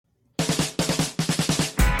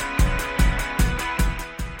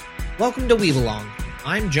Welcome to We Belong.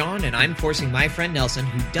 I'm John, and I'm forcing my friend Nelson,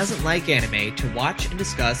 who doesn't like anime, to watch and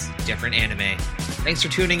discuss different anime. Thanks for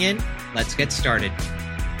tuning in. Let's get started.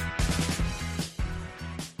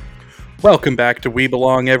 Welcome back to We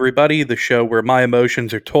Belong, everybody, the show where my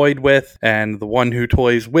emotions are toyed with, and the one who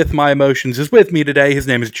toys with my emotions is with me today. His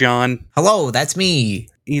name is John. Hello, that's me.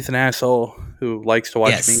 He's an asshole who likes to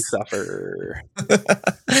watch Yes. me suffer.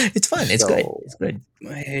 It's fun. It's good. It's good.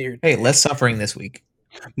 Hey, less suffering this week.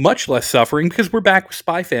 Much less suffering because we're back with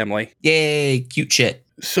Spy Family. Yay, cute shit.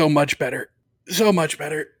 So much better. So much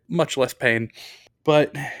better. Much less pain.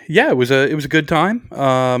 But yeah, it was a good time.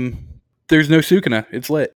 There's no Sukuna. It's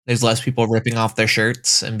lit. There's less people ripping off their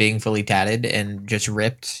shirts and being fully tatted and just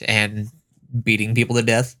ripped and beating people to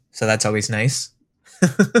death. So that's always nice.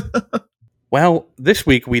 Well, this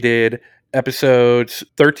week we did episodes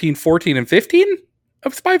 13, 14, and 15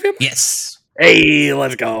 of Spy Family. Yes. Hey,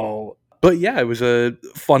 let's go. But yeah, it was a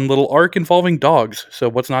fun little arc involving dogs. So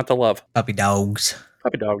what's not to love? Puppy dogs.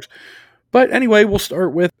 Puppy dogs. But anyway, we'll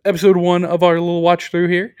start with episode 1 of our little watch through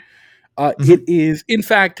here. It is, in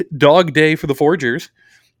fact, Dog Day for the Forgers.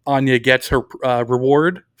 Anya gets her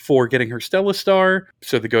reward for getting her Stella Star.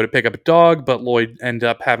 So they go to pick up a dog, but Lloyd ends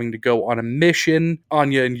up having to go on a mission.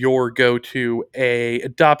 Anya and Yor go to a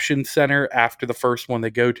adoption center after the first one they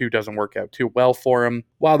go to doesn't work out too well for them.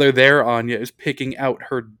 While they're there, Anya is picking out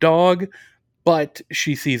her dog, but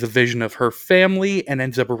she sees a vision of her family and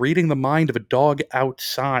ends up reading the mind of a dog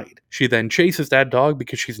outside. She then chases that dog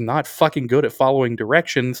because she's not fucking good at following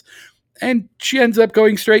directions, and she ends up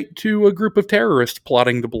going straight to a group of terrorists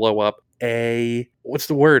plotting to blow up what's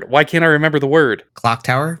the word? Why can't I remember the word? Clock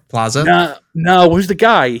Tower? Plaza? No, who's the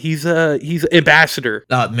guy? He's ambassador.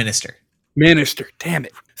 Minister. Minister, damn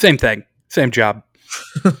it. Same thing. Same job.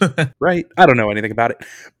 Right? I don't know anything about it.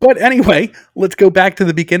 But anyway, let's go back to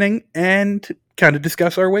the beginning and kind of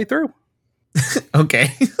discuss our way through.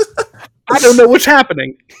 Okay. I don't know what's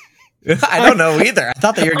happening. I don't know either. I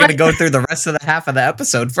thought that you were going to go through the rest of the half of the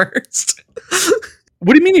episode first.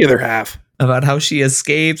 What do you mean the other half? About how she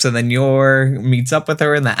escapes and then Yor meets up with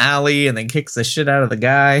her in the alley and then kicks the shit out of the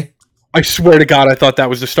guy. I swear to God, I thought that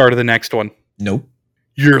was the start of the next one. Nope.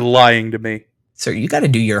 You're lying to me. Sir, you got to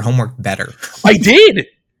do your homework better. I did!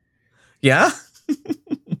 Yeah?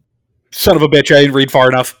 Son of a bitch, I didn't read far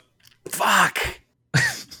enough. Fuck.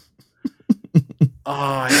 Oh,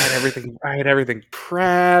 I had everything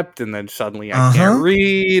prepped, and then suddenly I can't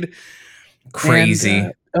read. Crazy.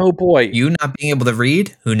 And, oh boy. You not being able to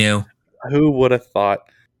read? Who knew? Who would have thought?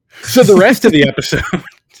 So the rest of the episode.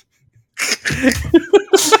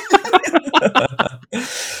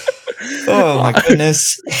 Oh my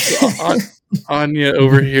goodness. Anya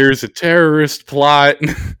overhears a terrorist plot.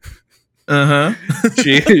 Uh-huh.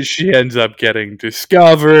 She ends up getting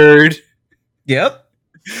discovered. Yep.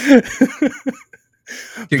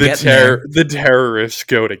 The terrorists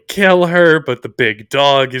go to kill her, but the big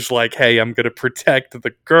dog is like, hey, I'm going to protect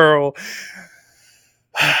the girl.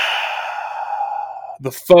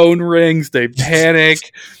 The phone rings, they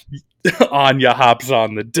panic. Anya hops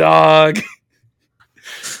on the dog.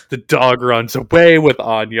 The dog runs away with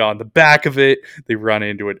Anya on the back of it. They run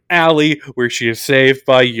into an alley where she is saved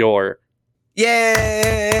by Yor.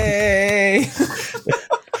 Yay!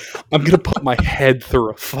 I'm gonna put my head through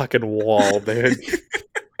a fucking wall, man.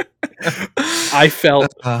 I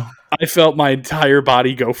felt my entire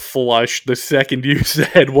body go flush the second you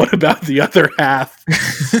said, what about the other half?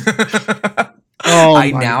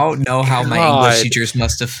 I now know how my English teachers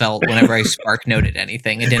must have felt whenever I spark noted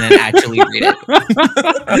anything and didn't actually read it.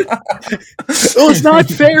 Well, it's not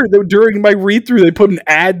fair that during my read through they put an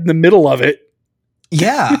ad in the middle of it.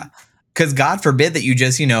 Yeah. Because God forbid that you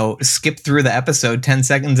just, skip through the episode 10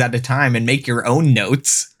 seconds at a time and make your own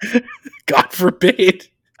notes. God forbid.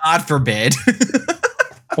 God forbid.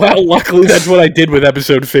 Well, luckily that's what I did with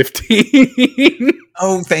episode 15.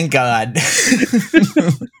 Oh, thank God.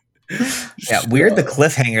 Yeah, weird the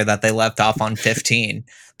cliffhanger that they left off on 15.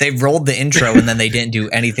 They rolled the intro and then they didn't do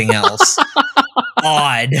anything else.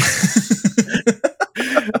 Odd.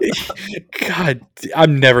 God,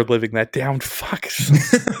 I'm never living that down. Fuck.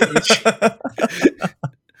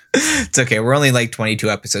 It's okay. We're only like 22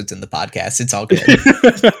 episodes in the podcast. It's all good.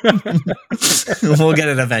 We'll get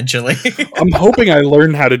it eventually. I'm hoping I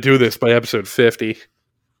learn how to do this by episode 50.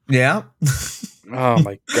 Yeah. Oh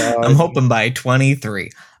my God. I'm hoping by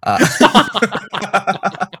 23. Oh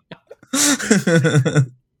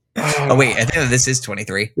wait, I think this is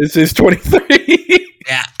 23. This is 23.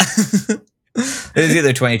 Yeah. It is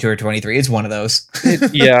either 22 or 23. It's one of those.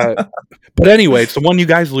 Yeah. But anyway, it's the one you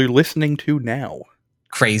guys are listening to now.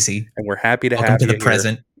 Crazy. And we're happy to Welcome have to you the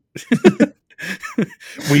present.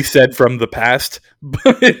 We said from the past,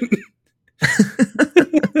 but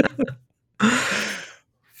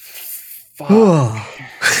fuck.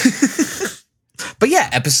 But yeah,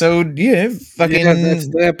 episode fucking that's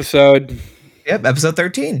the episode. Yep, episode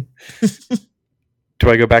 13. Do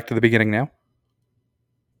I go back to the beginning now?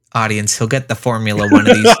 Audience, he'll get the formula one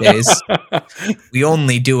of these days. We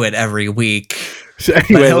only do it every week. So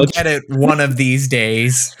But anyway, he'll get it one of these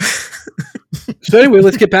days.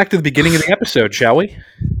 let's get back to the beginning of the episode, shall we?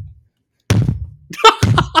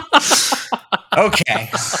 Okay,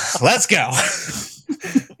 let's go.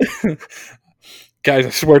 Guys, I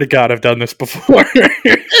swear to God, I've done this before.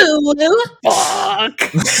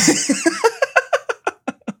 Fuck.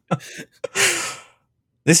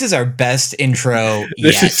 This is our best intro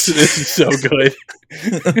This yet. is so good.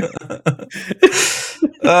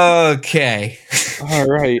 Okay. All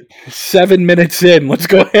right. 7 minutes in. Let's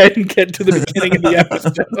go ahead and get to the beginning of the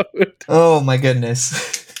episode. Oh my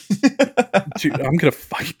goodness. Dude, I'm going to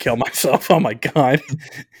fucking kill myself. Oh my God.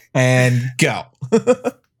 And go.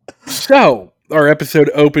 So, our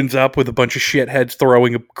episode opens up with a bunch of shitheads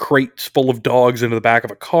throwing crates full of dogs into the back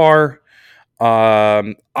of a car.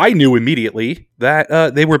 I knew immediately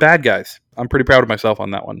that they were bad guys. I'm pretty proud of myself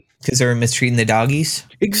on that one. Because they were mistreating the doggies?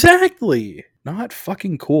 Exactly. Not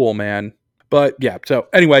fucking cool, man. But yeah, so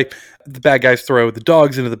anyway, the bad guys throw the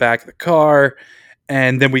dogs into the back of the car,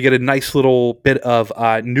 and then we get a nice little bit of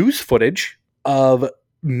news footage of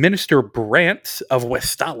Minister Brantz of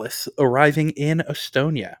Westalis arriving in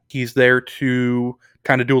Estonia. He's there to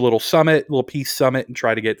kind of do a little summit, a little peace summit, and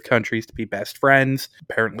try to get countries to be best friends.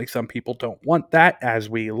 Apparently, some people don't want that, as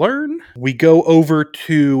we learn. We go over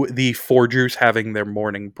to the Forgers having their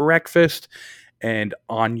morning breakfast, and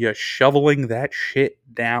Anya shoveling that shit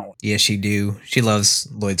down. Yeah, she do. She loves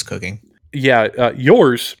Lloyd's cooking. Yeah,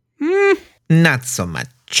 yours. Not so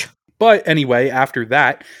much. But anyway, after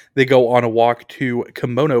that, they go on a walk to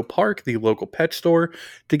Kimono Park, the local pet store,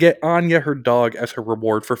 to get Anya her dog as her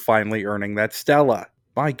reward for finally earning that Stella.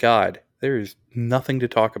 My God, there is nothing to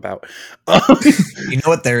talk about. You know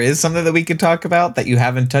what? There is something that we could talk about that you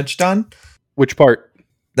haven't touched on? Which part?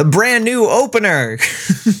 The brand new opener.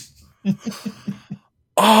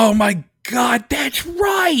 Oh my God, that's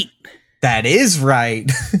right! That is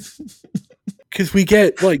right. Because we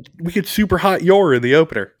get super hot Yor in the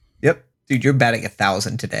opener. Yep. Dude, you're batting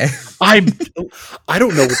 1,000 today. I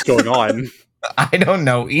don't know what's going on. I don't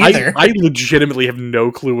know either. I legitimately have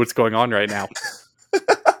no clue what's going on right now.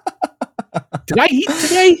 Did I eat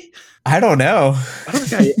today? I don't know. I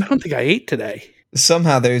don't think I ate today.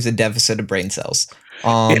 Somehow there's a deficit of brain cells.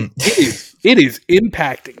 It is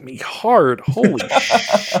impacting me hard. Holy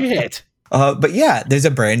shit. But yeah, there's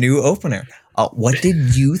a brand new opener. What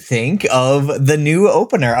did you think of the new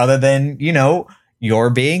opener other than,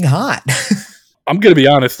 you're being hot? I'm going to be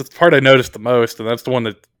honest. That's the part I noticed the most, and that's the one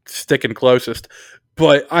that's sticking closest.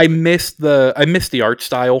 But I missed the art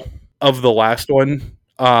style of the last one.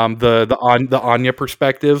 The Anya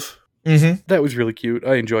perspective. Mm-hmm. That was really cute.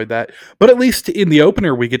 I enjoyed that. But at least in the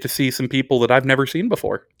opener, we get to see some people that I've never seen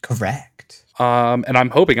before. Correct. And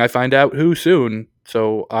I'm hoping I find out who soon,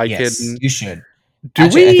 so I can. You should. I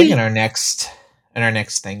think in our next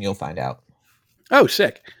thing you'll find out. Oh,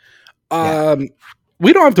 sick. Yeah.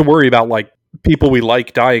 We don't have to worry about people we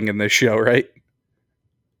like dying in this show, right?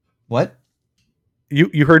 What?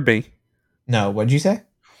 You heard me. No, what'd you say?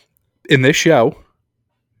 In this show,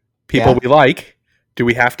 people we like, do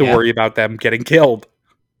we have to worry about them getting killed?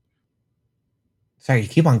 Sorry, you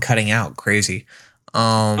keep on cutting out. Crazy.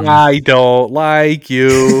 I don't like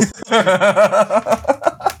you.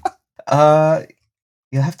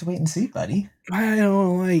 You'll have to wait and see, buddy. I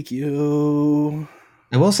don't like you.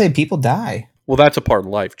 I will say people die. Well, that's a part of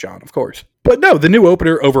life, John, of course. But no, the new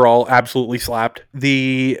opener overall absolutely slapped.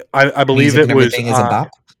 I believe it was is a bop.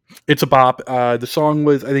 It's a bop. The song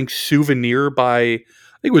was, I think, Souvenir by, I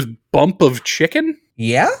think it was Bump of Chicken.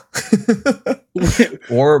 Yeah?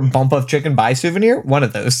 Or Bump of Chicken by Souvenir? One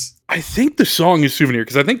of those. I think the song is Souvenir,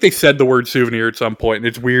 because I think they said the word Souvenir at some point, and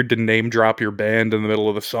it's weird to name drop your band in the middle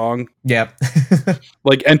of the song. Yep.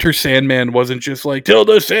 Like, Enter Sandman wasn't just like, till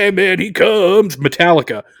the Sandman he comes,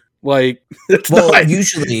 Metallica. Like, it's not.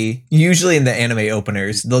 usually in the anime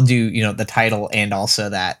openers, they'll do, the title and also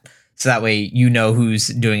that. So that way you know who's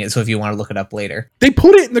doing it, so if you want to look it up later. They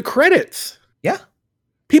put it in the credits. Yeah.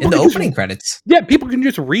 People in the opening credits. Yeah, people can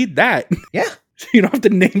just read that. Yeah. So you don't have to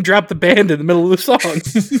name drop the band in the middle of the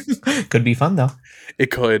song. Could be fun, though. It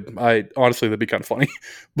could. Honestly, that'd be kind of funny.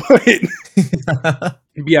 But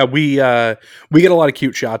yeah, we get a lot of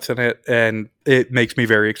cute shots in it, and it makes me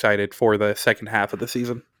very excited for the second half of the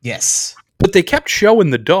season. Yes. But they kept showing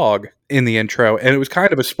the dog in the intro, and it was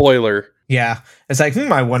kind of a spoiler. Yeah. It's like,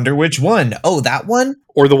 I wonder which one. Oh, that one?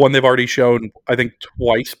 Or the one they've already shown, I think,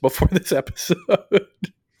 twice before this episode.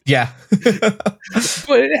 Yeah.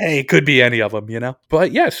 But hey, it could be any of them, you know?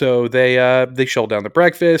 But yeah, so they shell down the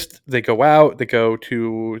breakfast. They go out. They go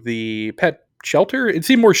to the pet shelter. It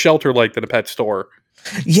seemed more shelter-like than a pet store.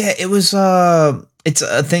 Yeah, it was, it's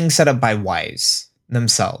a thing set up by Wise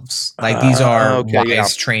themselves. Like, these are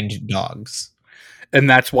Wise trained dogs. And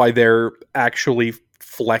that's why they're actually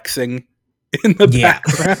flexing in the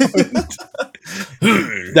background.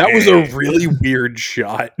 That was a really weird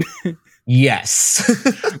shot. Yes.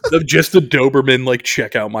 Of just the Doberman, like,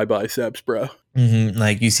 check out my biceps, bro. Mm-hmm.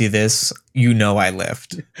 Like, you see this, you know I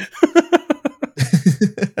lift.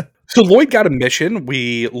 So Lloyd got a mission.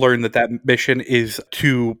 We learned that mission is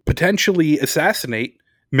to potentially assassinate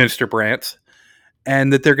Minister Brantz,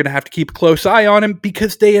 and that they're going to have to keep a close eye on him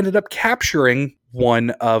because they ended up capturing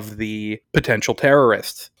one of the potential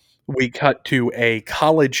terrorists. We cut to a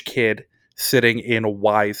college kid sitting in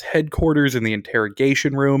Wise headquarters in the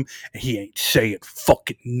interrogation room, and he ain't saying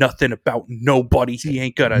fucking nothing about nobody. He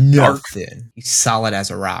ain't got a nothing. Dark. He's solid as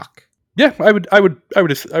a rock. Yeah, I would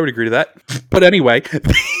agree to that. But anyway,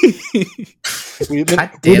 we're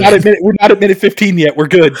not at minute 15 yet. We're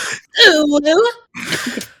good.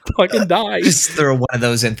 Fucking die. Just throw one of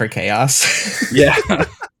those in for chaos. Yeah.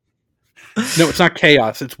 No, it's not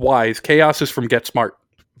chaos. It's Wise. Chaos is from Get Smart.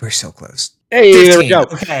 We're so close. Hey, 15. There we go.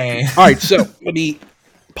 Okay. All right, so let me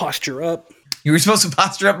posture up. You were supposed to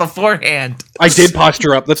posture up beforehand. I did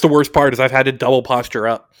posture up. That's the worst part is I've had to double posture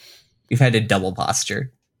up. You've had to double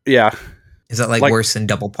posture. Yeah. Is that like worse than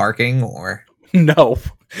double parking or? No.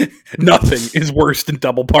 Nothing is worse than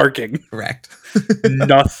double parking. Correct.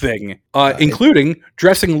 Nothing. Including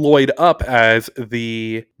dressing Lloyd up as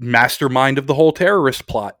the mastermind of the whole terrorist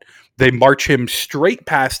plot. They march him straight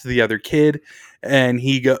past the other kid. And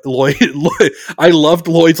Lloyd, I loved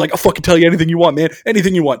Lloyd's like, I'll fucking tell you anything you want, man.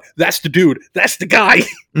 Anything you want. That's the dude. That's the guy.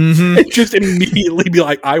 Mm-hmm. And just immediately be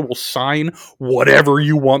like, I will sign whatever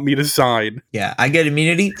you want me to sign. Yeah, I get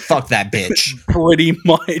immunity. Fuck that bitch. Pretty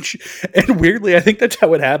much. And weirdly, I think that's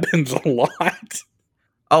how it happens a lot.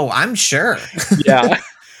 Oh, I'm sure. Yeah.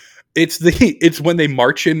 It's when they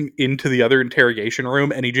march him into the other interrogation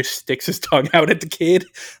room and he just sticks his tongue out at the kid.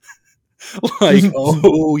 Like,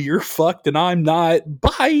 oh, you're fucked and I'm not.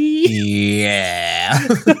 Bye. Yeah.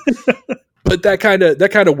 But that kind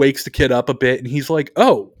of wakes the kid up a bit, and he's like,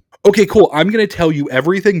 oh, okay, cool. I'm going to tell you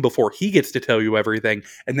everything before he gets to tell you everything,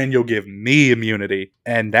 and then you'll give me immunity.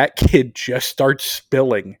 And that kid just starts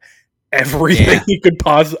spilling everything he could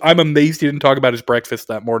possibly. I'm amazed he didn't talk about his breakfast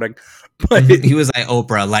that morning. But he was like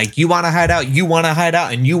Oprah, like, you want to hide out, you want to hide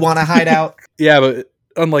out, and you want to hide out. Yeah, but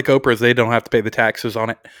unlike Oprah's, they don't have to pay the taxes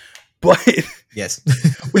on it. But yes,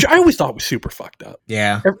 which I always thought was super fucked up.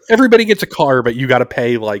 Yeah, everybody gets a car, but you got to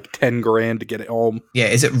pay like $10,000 to get it home. Yeah,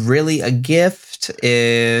 is it really a gift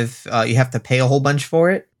if you have to pay a whole bunch for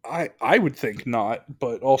it? I would think not,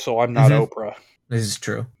 but also I'm not Oprah. This is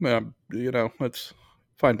true. You know, that's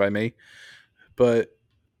fine by me. But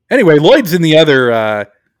anyway, Lloyd's in the other.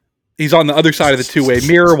 He's on the other side of the two-way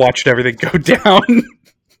mirror, watching everything go down.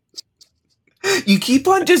 You keep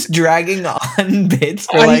on just dragging on bits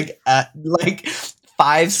for like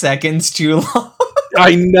 5 seconds too long.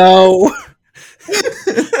 I know.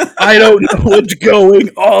 I don't know what's going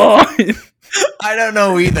on. I don't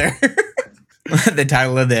know either. The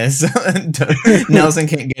title of this: Nelson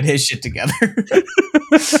can't get his shit together.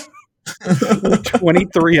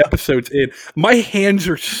 23 episodes in, my hands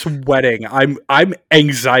are sweating. I'm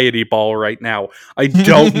anxiety ball right now. I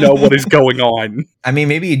don't know what is going on. I mean,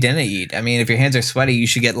 maybe you didn't eat. I mean, if your hands are sweaty, you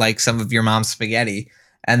should get like some of your mom's spaghetti,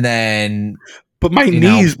 and then. But my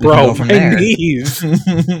knees, bro. My knees.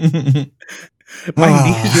 My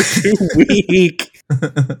knees are too weak.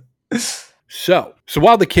 So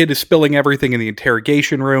while the kid is spilling everything in the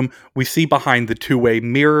interrogation room, we see behind the two-way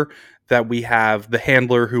mirror that we have the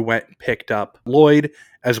handler who went and picked up Lloyd,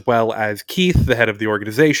 as well as Keith, the head of the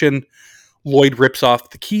organization. Lloyd rips off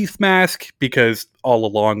the Keith mask because all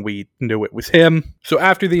along we knew it was him. So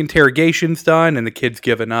after the interrogation's done and the kid's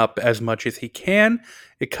given up as much as he can,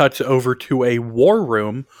 it cuts over to a war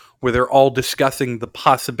room where they're all discussing the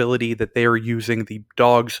possibility that they are using the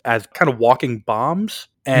dogs as kind of walking bombs.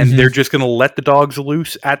 And they're just going to let the dogs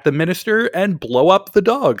loose at the minister and blow up the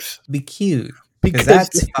dogs. Be cute. Because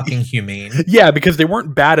that's fucking humane. Yeah, because they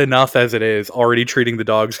weren't bad enough as it is, already treating the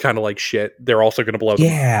dogs kind of like shit. They're also going to blow them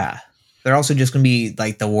up. Yeah. They're also just going to be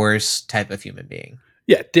like the worst type of human being.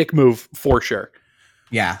 Yeah, dick move for sure.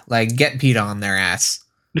 Yeah, like get Pete on their ass.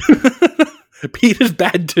 Pete is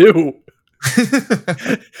bad too.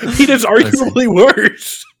 He does arguably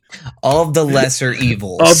worse. All of the lesser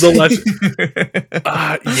evils. Of the lesser.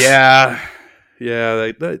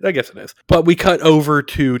 Yeah, I guess it is. But we cut over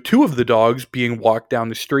to two of the dogs being walked down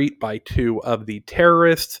the street by two of the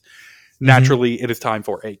terrorists. Naturally, it is time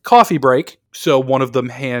for a coffee break. So one of them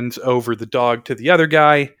hands over the dog to the other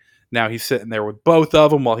guy. Now he's sitting there with both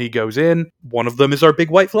of them while he goes in. One of them is our big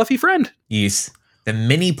white fluffy friend. Yes. The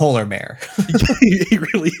mini polar bear. He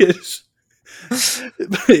really is.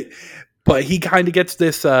 But he kind of gets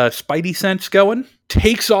this spidey sense going,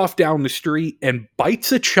 takes off down the street, and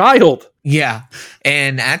bites a child. Yeah.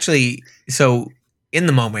 And actually, so in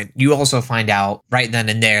the moment, you also find out right then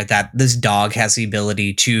and there that this dog has the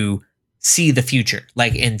ability to see the future,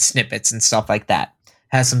 like in snippets and stuff like that.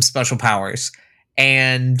 Has some special powers.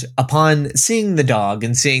 And upon seeing the dog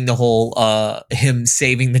and seeing the whole him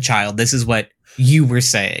saving the child, this is what you were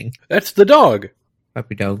saying. That's the dog.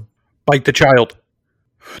 Puppy dog. Bite the child.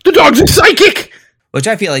 The dog's a psychic! Which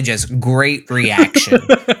I feel like just great reaction.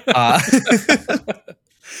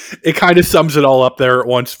 It kind of sums it all up there at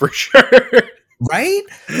once for sure. Right?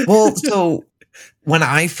 Well, so when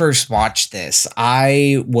I first watched this,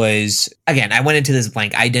 I went into this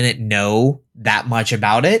blank. I didn't know that much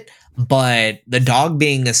about it, but the dog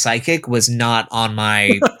being a psychic was not on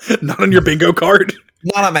my... Not on your bingo card?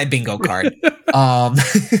 Not on my bingo card.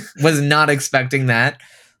 Was not expecting that.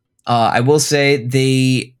 I will say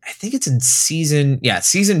I think it's in season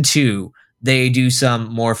 2, they do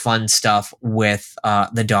some more fun stuff with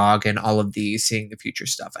the dog and all of the seeing the future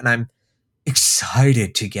stuff. And I'm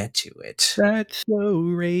excited to get to it. That's so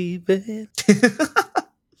Raven.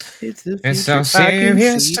 It's so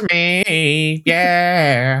serious to me.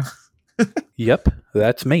 Yeah. Yep,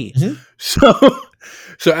 that's me. Mm-hmm.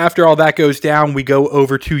 So after all that goes down, we go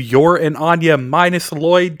over to Yor and Anya minus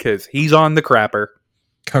Lloyd because he's on the crapper.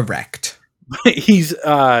 Correct. He's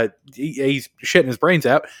shitting his brains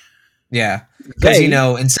out. Yeah, because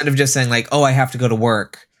instead of just saying like, "Oh, I have to go to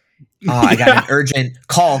work," I got an urgent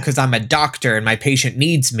call because I'm a doctor and my patient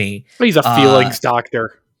needs me. He's a feelings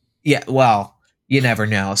doctor. Yeah, well, you never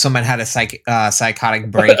know. Someone had a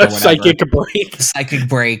psychotic break or whatever. Psychic break. Psychic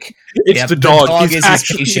break. It's the dog. The dog is his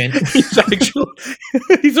patient.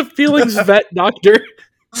 He's a feelings vet doctor.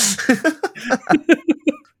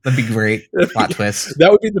 That'd be great. Plot twist. That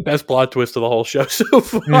would be the best plot twist of the whole show so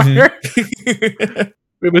far. Mm-hmm.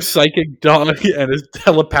 It was psychic dog and a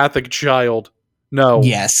telepathic child. No.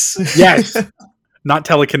 Yes. Yes. Not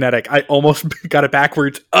telekinetic. I almost got it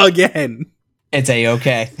backwards again. It's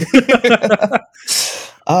A-okay.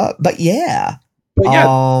 But yeah.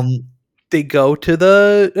 They go to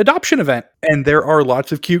the adoption event, and there are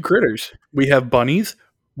lots of cute critters. We have bunnies,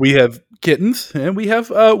 we have kittens, and we have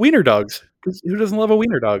wiener dogs. Who doesn't love a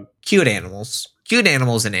wiener dog? Cute animals. Cute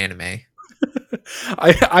animals in anime.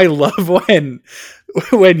 I love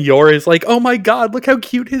when Yor is like, oh my god, look how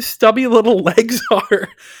cute his stubby little legs are.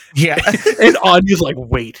 Yeah. And Anya's like,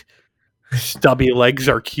 wait, stubby legs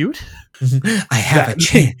are cute? I have a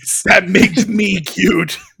chance. That makes me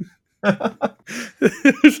cute.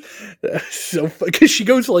 So, because she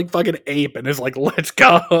goes like fucking ape and is like, let's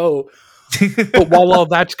go. But while all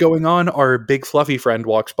that's going on, our big fluffy friend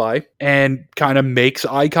walks by and kind of makes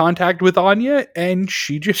eye contact with Anya, and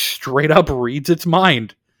she just straight up reads its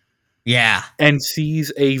mind. Yeah. And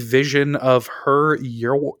sees a vision of her,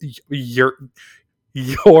 Yor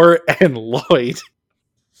and Lloyd.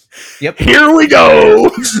 Yep. Here we go.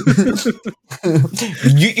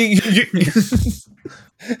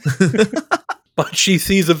 But she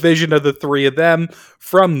sees a vision of the three of them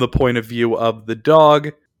from the point of view of the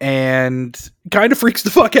dog and kind of freaks the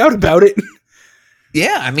fuck out about it.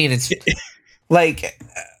 Yeah, I mean, it's like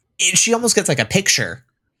she almost gets like a picture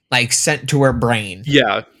like sent to her brain.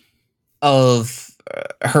 Yeah. Of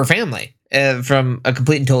her family from a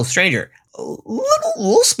complete and total stranger. A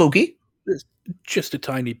little spooky. Just a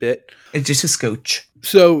tiny bit. It's just a scotch.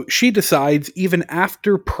 So she decides, even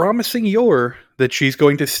after promising Yor that she's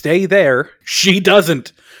going to stay there, she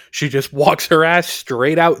doesn't. She just walks her ass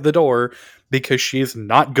straight out the door because she is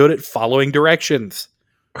not good at following directions.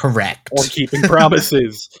 Correct. Or keeping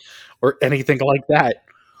promises or anything like that.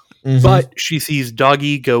 Mm-hmm. But she sees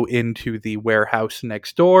Doggy go into the warehouse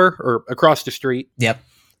next door or across the street. Yep.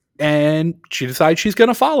 And she decides she's going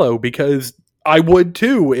to follow because I would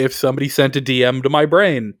too if somebody sent a DM to my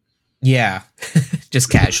brain. Yeah.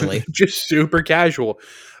 Just casually. Just super casual.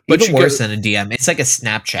 But even worse than a DM. It's like a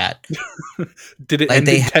Snapchat. Did it? Like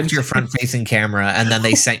they hacked your front-facing camera and then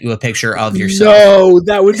they sent you a picture of yourself. No,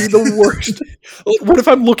 that would be the worst. What if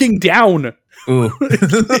I'm looking down? Ooh.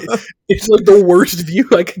 It's like the worst view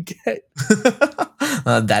I could get.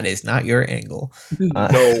 That is not your angle.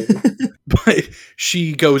 No. But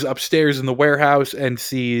she goes upstairs in the warehouse and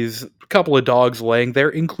sees a couple of dogs laying there,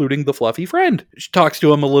 including the fluffy friend. She talks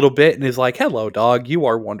to him a little bit and is like, "Hello, dog, you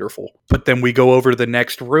are wonderful." But then we go over to the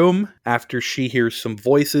next room after she hears some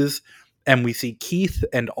voices, and we see Keith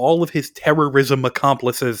and all of his terrorism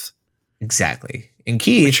accomplices. Exactly. And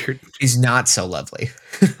Keith is not so lovely.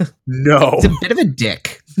 No. He's a bit of a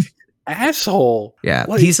dick. Asshole. Yeah.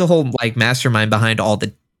 Like, he's the whole like mastermind behind all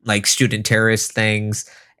the like student terrorist things.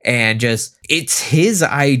 And just it's his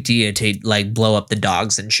idea to like blow up the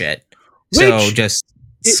dogs and shit. So just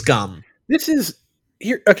scum. This is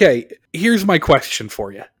here. Okay, here's my question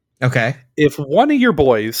for you. Okay. If one of your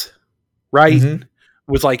boys, right,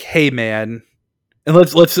 was like, "Hey, man," and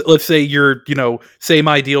let's say you're, same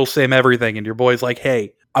ideal, same everything, and your boy's like,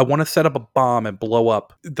 "Hey, I want to set up a bomb and blow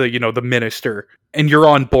up the minister," and you're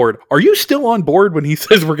on board. Are you still on board when he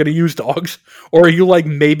says we're going to use dogs, or are you like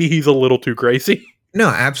maybe he's a little too crazy? No,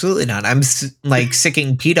 absolutely not. I'm like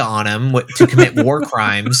sicking PETA on him to commit war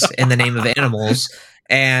crimes in the name of animals,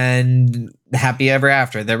 and happy ever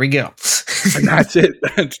after. There we go. And that's it.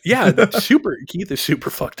 That's super. Keith is super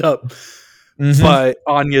fucked up. But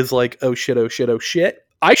Anya's like, "Oh shit, oh shit, oh shit.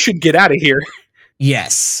 I should get out of here."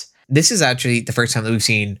 Yes. This is actually the first time that we've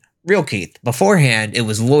seen real Keith. Beforehand, it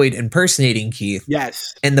was Lloyd impersonating Keith.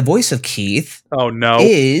 Yes. And the voice of Keith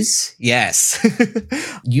is, yes,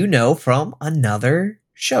 from another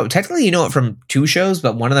show. Technically, you know it from two shows,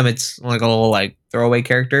 but one of them, it's like a little like throwaway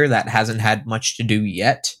character that hasn't had much to do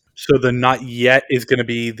yet. So the not yet is going to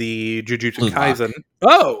be the Jujutsu Kaisen.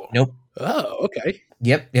 Oh. Nope. Oh, okay.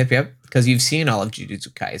 Yep. Because you've seen all of Jujutsu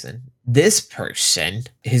Kaisen. This person,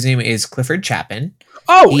 his name is Clifford Chapin.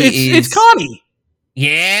 Oh, it's Connie.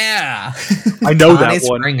 Yeah. I know that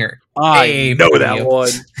one. Springer. I know that one.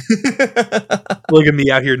 Look at me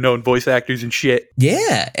out here knowing voice actors and shit.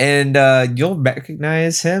 Yeah, and you'll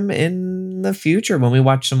recognize him in the future when we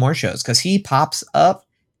watch some more shows, because he pops up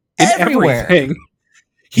everywhere. Everything.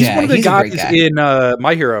 He's one of the guys in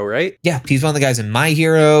My Hero, right? Yeah, he's one of the guys in My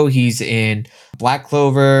Hero. He's in Black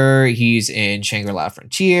Clover. He's in Shangri-La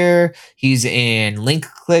Frontier. He's in Link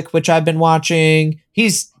Click, which I've been watching.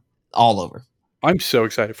 He's all over. I'm so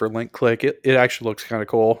excited for Link Click. It actually looks kind of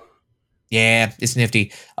cool. Yeah, it's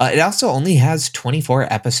nifty. It also only has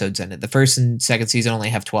 24 episodes in it. The first and second season only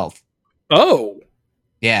have 12. Oh.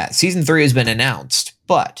 Yeah, season 3 has been announced,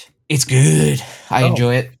 but it's good. I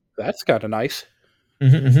enjoy it. That's kind of nice.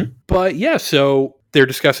 But yeah, so they're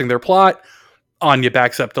discussing their plot. Anya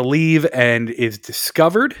backs up to leave and is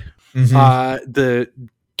discovered. The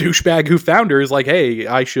douchebag who found her is like, "Hey,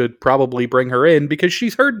 I should probably bring her in because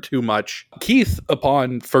she's heard too much." Keith,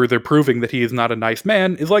 upon further proving that he is not a nice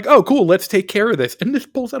man, is like, "Oh, cool, let's take care of this." And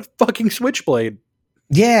just pulls out a fucking switchblade.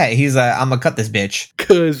 Yeah, he's I'm gonna cut this bitch.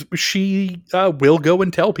 Because she will go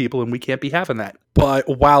and tell people, and we can't be having that. But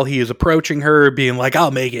while he is approaching her, being like,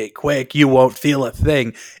 "I'll make it quick, you won't feel a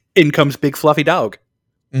thing," in comes Big Fluffy Dog.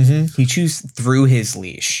 He chews through his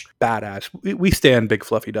leash. Badass. We stand Big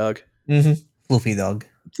Fluffy Dog. Fluffy Dog.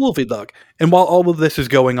 Fluffy Dog. And while all of this is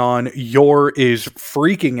going on, Yor is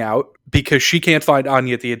freaking out because she can't find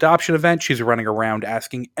Anya at the adoption event. She's running around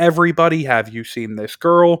asking everybody, "Have you seen this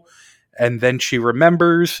girl?" And then she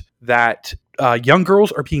remembers that young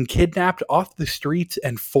girls are being kidnapped off the streets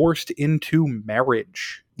and forced into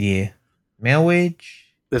marriage. Yeah.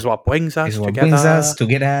 Marriage is what brings us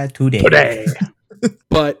together today.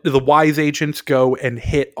 But the wise agents go and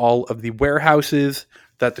hit all of the warehouses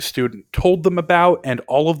that the student told them about, and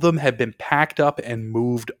all of them have been packed up and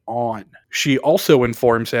moved on. She also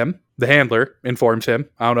informs him, the handler informs him,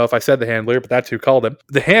 I don't know if I said the handler, but that's who called him.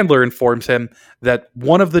 The handler informs him that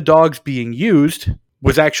one of the dogs being used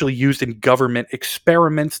was actually used in government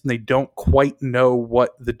experiments, and they don't quite know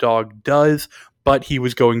what the dog does, but he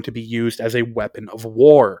was going to be used as a weapon of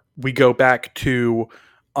war. We go back to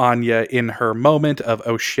Anya in her moment of,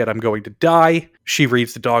 "Oh shit, I'm going to die." She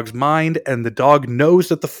reads the dog's mind, and the dog knows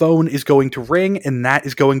that the phone is going to ring, and that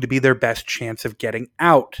is going to be their best chance of getting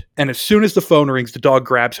out. And as soon as the phone rings, the dog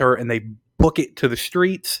grabs her, and they book it to the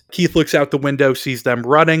streets. Keith looks out the window, sees them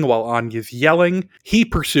running while Anya's yelling. He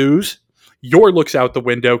pursues. Yor looks out the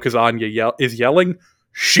window because Anya is yelling.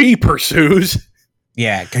 She pursues.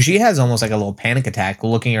 Yeah, because she has almost like a little panic attack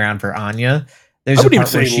looking around for Anya. There's I wouldn't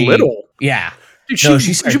even say little. Yeah. Dude,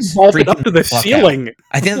 she vaulted up to the ceiling. Out.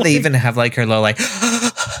 I think they even have like her little like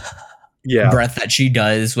breath that she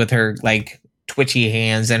does with her like twitchy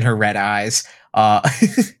hands and her red eyes. And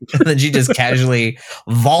then she just casually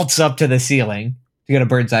vaults up to the ceiling to get a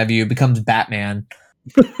bird's eye view, becomes Batman.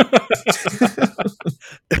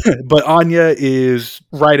 But Anya is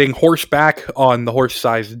riding horseback on the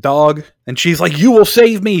horse-sized dog, and she's like, "You will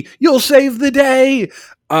save me! You'll save the day!"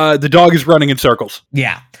 The dog is running in circles.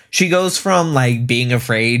 Yeah. She goes from like being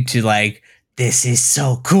afraid to like, this is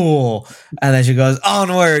so cool. And then she goes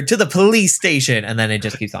onward to the police station. And then it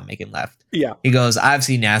just keeps on making left. Yeah. He goes, I've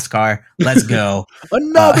seen NASCAR. Let's go.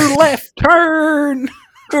 Another left turn!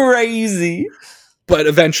 Crazy. But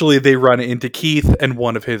eventually they run into Keith and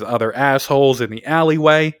one of his other assholes in the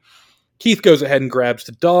alleyway. Keith goes ahead and grabs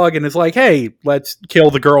the dog and is like, hey, let's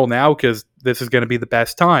kill the girl now because this is going to be the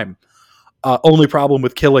best time. Only problem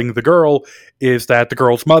with killing the girl is that the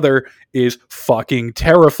girl's mother is fucking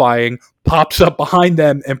terrifying, pops up behind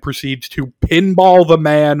them, and proceeds to pinball the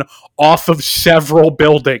man off of several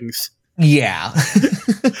buildings. Yeah.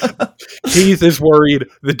 Keith is worried.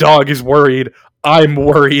 The dog is worried. I'm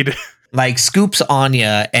worried. Like scoops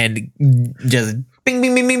Anya and just bing,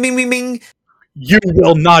 bing, bing, bing, bing, bing, bing. You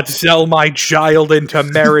will not sell my child into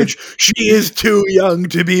marriage. She is too young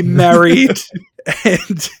to be married.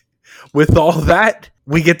 And with all that,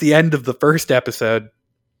 we get the end of the first episode.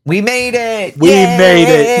 We made it! We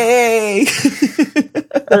made it!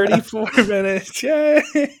 34 minutes. Yay!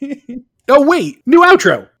 Oh, wait. New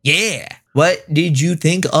outro. Yeah. What did you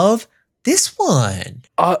think of this one?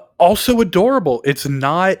 Also adorable. It's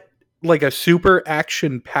not like a super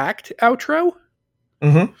action-packed outro.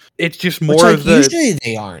 Mm-hmm. It's just more Which, of the... usually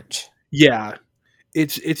they aren't. Yeah.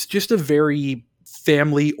 It's just a very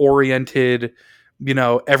family-oriented... You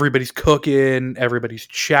know, everybody's cooking, everybody's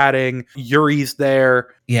chatting, Yuri's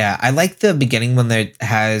there. Yeah, I like the beginning when there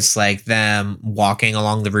has like them walking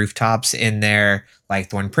along the rooftops in their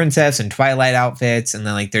like Thorn Princess and Twilight outfits, and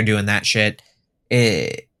then like they're doing that shit.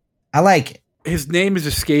 I like it. His name is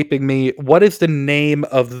escaping me. What is the name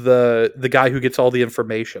of the guy who gets all the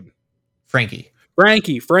information? Frankie.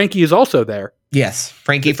 Frankie is also there. Yes,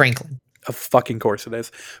 Frankie Franklin. Of fucking course it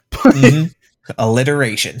is. Mm-hmm.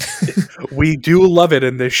 Alliteration. We do love it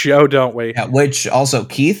in this show, don't we? Yeah, which also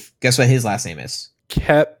Keith, guess what his last name is?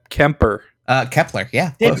 Kemper. Kepler,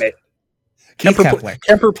 yeah. Damn it.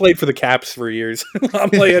 Kemper played for the Caps for years.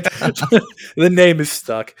 The name is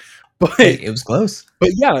stuck. But it was close.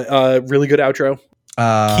 But yeah, really good outro.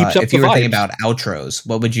 Keeps up if you were thinking about outros,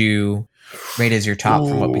 what would you rate as your top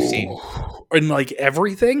from what we've seen? In like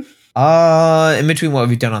everything? In between what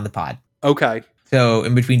we've done on the pod. Okay. So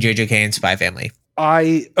in between JJK and Spy Family.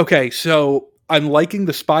 So I'm liking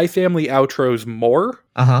the Spy Family outros more.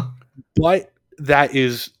 Uh-huh. But that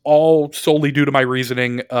is all solely due to my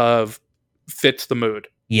reasoning of fits the mood.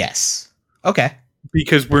 Yes. Okay.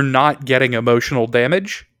 Because we're not getting emotional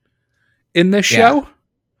damage in this show.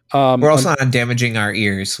 We're also not damaging our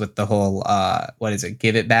ears with the whole, what is it?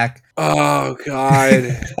 Give It Back. Oh,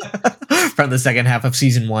 God. From the second half of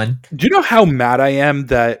season 1. Do you know how mad I am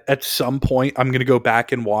that at some point I'm going to go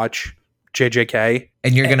back and watch JJK?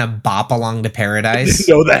 And you're going to bop along to paradise?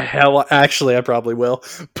 No, the hell. Actually, I probably will.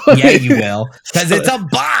 But yeah, you will. Because it's a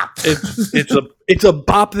bop. It's a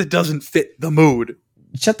bop that doesn't fit the mood.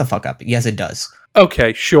 Shut the fuck up. Yes, it does.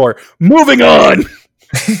 Okay, sure. Moving on.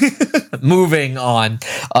 Moving on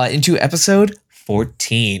into episode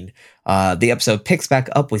 14. The episode picks back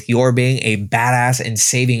up with Yor being a badass and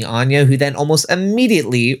saving Anya, who then almost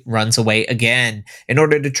immediately runs away again in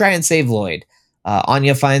order to try and save Lloyd.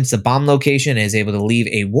 Anya finds the bomb location and is able to leave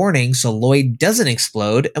a warning so Lloyd doesn't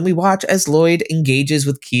explode, and we watch as Lloyd engages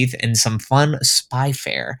with Keith in some fun spy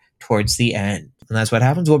fair towards the end. And that's what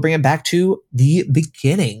happens. We'll bring it back to the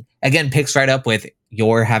beginning. Again, picks right up with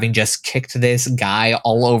Yor having just kicked this guy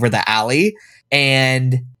all over the alley,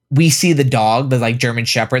 and we see the dog, the like German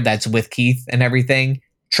Shepherd that's with Keith and everything,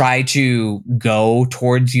 try to go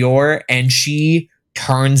towards Yor, and she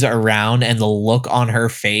turns around, and the look on her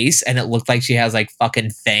face, and it looked like she has like fucking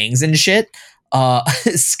fangs and shit,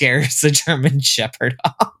 scares the German Shepherd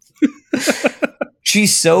off.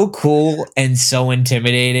 She's so cool and so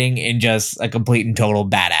intimidating and just a complete and total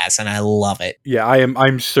badass, and I love it. Yeah,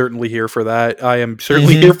 I'm certainly here for that. I am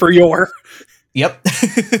certainly here for Yor. Yep.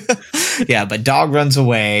 Yeah, but dog runs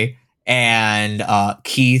away, and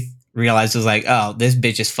Keith realizes like, oh, this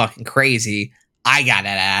bitch is fucking crazy. I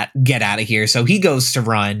gotta get out of here. So he goes to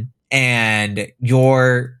run, and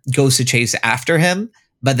Yor goes to chase after him.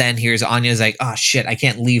 But then here's Anya's like, oh shit, I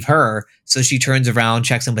can't leave her. So she turns around,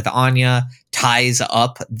 checks in with Anya, ties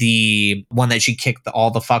up the one that she kicked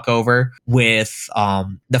all the fuck over with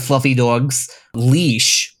the fluffy dog's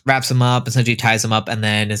leash, wraps him up, essentially ties him up, and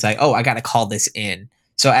then is like, oh, I gotta call this in.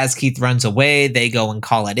 So as Keith runs away, they go and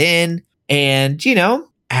call it in. And, you know,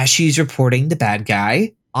 as she's reporting the bad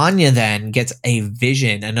guy, Anya then gets a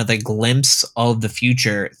vision, another glimpse of the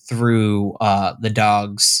future through the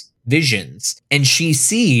dog's visions. And she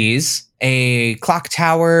sees a clock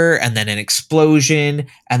tower and then an explosion.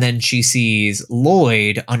 And then she sees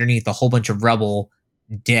Lloyd underneath a whole bunch of rubble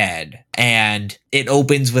dead. And it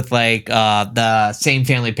opens with like the same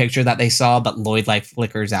family picture that they saw, but Lloyd like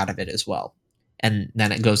flickers out of it as well. And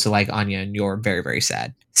then it goes to like Anya, and you're very, very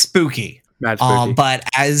sad. Spooky. Mad spooky. But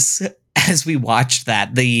as we watched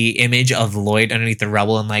that, the image of Lloyd underneath the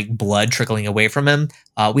rubble and like blood trickling away from him,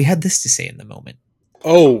 we had this to say in the moment.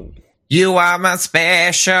 Oh. You are my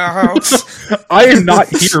special. I am not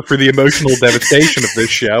here for the emotional devastation of this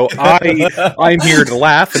show. I'm here to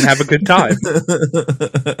laugh and have a good time.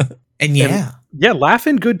 And yeah. Laugh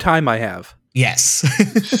and good time I have. Yes.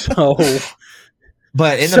 So,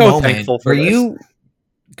 but in the so moment, were you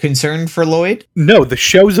concerned for Lloyd? No, the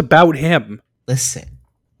show's about him. Listen,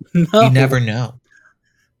 No. you never know.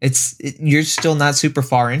 You're still not super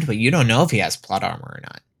far into it. You don't know if he has plot armor or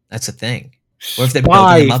not. That's the thing. Or if they're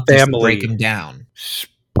building him up to break him down.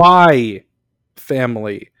 Spy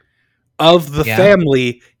family. Of the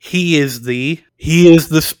family, he is the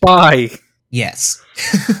spy. Yes.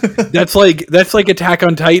 That's like Attack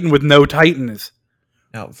on Titan with no Titans.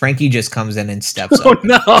 No, Frankie just comes in and steps Oh up.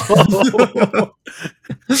 No.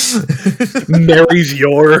 Marries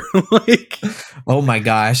your like. Oh my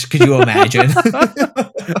gosh, could you imagine?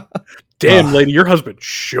 Damn, lady, your husband's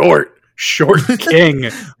short king.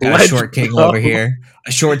 Got a short king over here.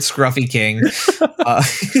 A short, scruffy king.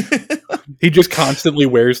 He just constantly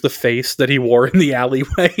wears the face that he wore in the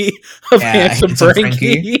alleyway of Handsome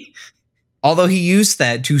Frankie. Although he used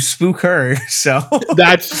that to spook her, so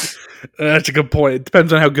that's a good point. It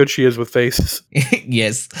depends on how good she is with faces.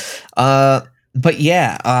 Yes. But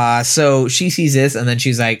yeah, so she sees this and then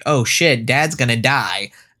she's like, oh shit, dad's gonna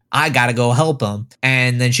die. I gotta go help him.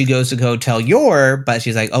 And then she goes to go tell Yor, but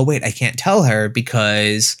she's like, oh wait, I can't tell her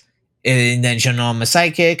because and then she'll know I'm a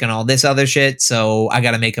psychic and all this other shit. So I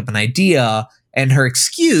gotta make up an idea. And her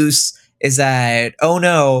excuse is that, oh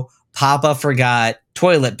no, Papa forgot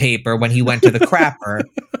toilet paper when he went to the crapper.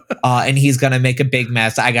 And he's gonna make a big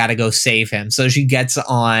mess. I gotta go save him. So she gets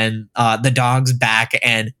on the dog's back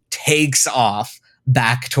and takes off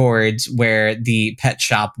back towards where the pet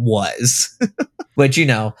shop was. Which,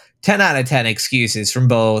 10 out of 10 excuses from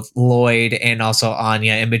both Lloyd and also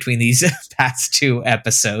Anya in between these past two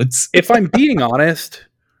episodes. If I'm being honest,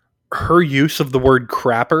 her use of the word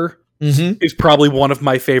crapper is probably one of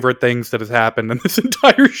my favorite things that has happened in this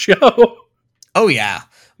entire show. Oh, yeah.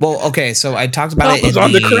 Well, okay, so I talked about Papa's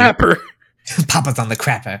on the crapper. Papa's on the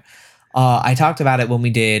crapper. I talked about it when we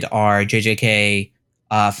did our JJK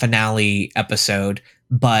finale episode,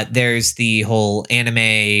 but there's the whole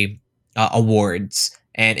anime awards,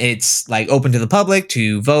 and it's like open to the public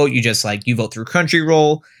to vote. You just you vote through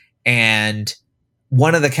Crunchyroll, and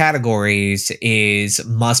one of the categories is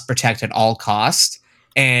must protect at all costs.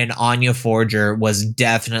 And Anya Forger was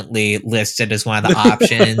definitely listed as one of the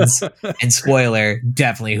options. And spoiler,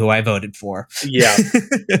 definitely who I voted for. Yeah.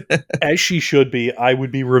 As she should be. I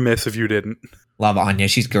would be remiss if you didn't. Love Anya.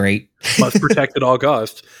 She's great. Must protect at all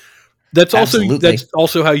costs. That's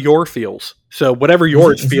also how Yor feels. So whatever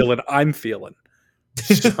Yor's feeling, I'm feeling.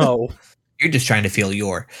 So you're just trying to feel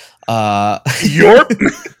Yor. Yorp.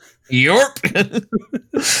 Yorp.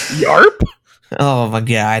 Yarp. Oh my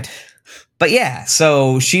god. But yeah,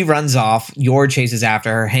 so she runs off. Yor chases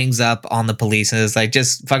after her, hangs up on the police, and is like,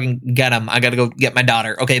 just fucking get him. I gotta go get my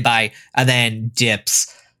daughter. Okay, bye. And then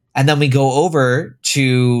dips. And then we go over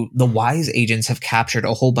to the Wise agents have captured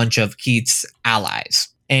a whole bunch of Keith's allies.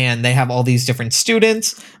 And they have all these different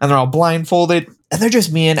students, and they're all blindfolded. And they're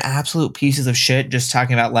just being absolute pieces of shit, just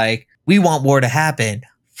talking about we want war to happen.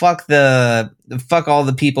 Fuck all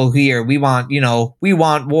the people here. We want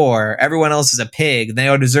war. Everyone else is a pig. They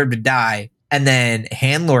all deserve to die. And then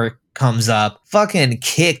Handler comes up, fucking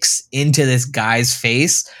kicks into this guy's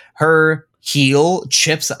face. Her heel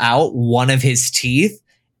chips out one of his teeth.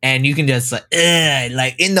 And you can just in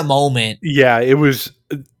the moment. Yeah, it was.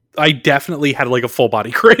 I definitely had a full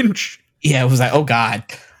body cringe. Yeah, it was like, oh god.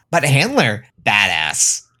 But Handler,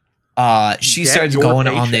 badass. She starts going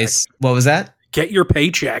on this. What was that? Get your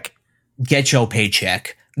paycheck. Get your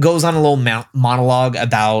paycheck. Goes on a little monologue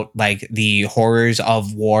about the horrors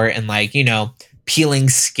of war and peeling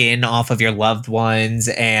skin off of your loved ones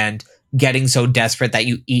and getting so desperate that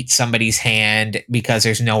you eat somebody's hand because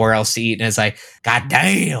there's nowhere else to eat. And it's like, god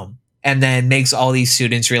damn. And then makes all these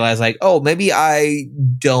students realize oh, maybe I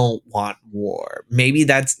don't want war. Maybe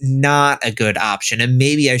that's not a good option. And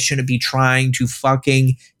maybe I shouldn't be trying to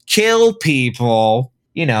fucking kill people.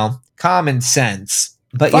 Common sense.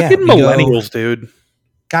 But Fucking yeah, millennials, dude.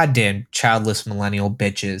 Goddamn childless millennial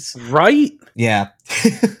bitches. Right? Yeah.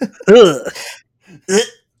 Ugh.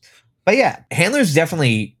 But yeah, Handler's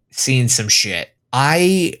definitely seen some shit.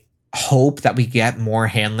 I hope that we get more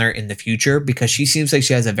Handler in the future because she seems like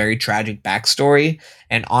she has a very tragic backstory.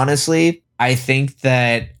 And honestly, I think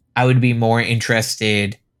that I would be more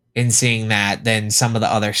interested in seeing that than some of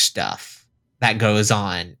the other stuff that goes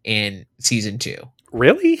on in season 2.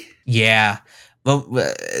 Really? Yeah. Well,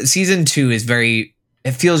 season 2 is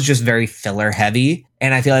it feels just very filler heavy.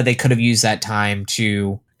 And I feel like they could have used that time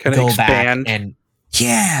to Kind of go back expand. and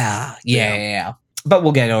yeah. But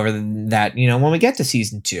we'll get over that, when we get to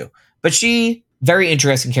season 2. But she, very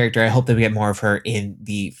interesting character. I hope that we get more of her in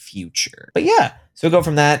the future. But yeah, so we go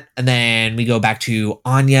from that, and then we go back to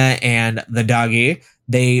Anya and the doggy.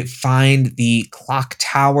 They find the clock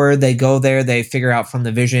tower. They go there. They figure out from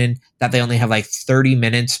the vision that they only have like 30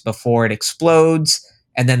 minutes before it explodes.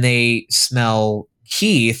 And then they smell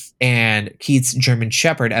Keith and Keith's German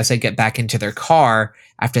Shepherd as they get back into their car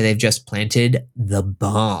after they've just planted the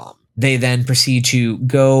bomb. They then proceed to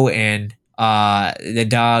go and the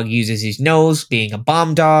dog uses his nose, being a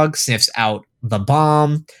bomb dog, sniffs out the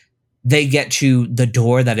bomb. They get to the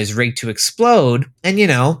door that is rigged to explode, and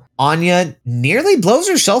Anya nearly blows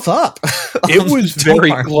herself up. It was very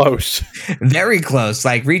close. Very close.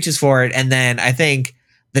 Like reaches for it, and then I think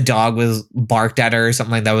the dog was barked at her or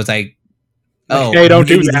something like that. Was like, "Oh, hey, don't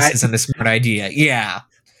do that. This isn't a smart idea." Yeah.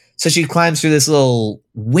 So she climbs through this little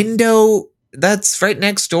window that's right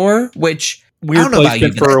next door, which weird I don't know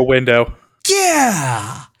placement about you, for a window.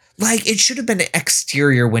 Yeah, like it should have been an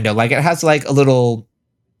exterior window. Like it has like a little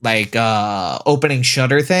opening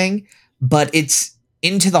shutter thing, but it's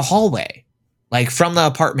into the hallway, like from the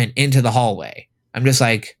apartment into the hallway. I'm just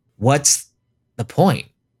like, what's the point?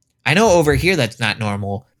 I know over here that's not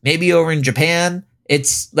normal. Maybe over in Japan,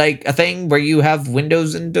 it's like a thing where you have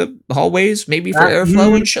windows into hallways, maybe for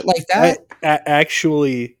airflow and shit like that.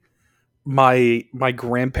 Actually, my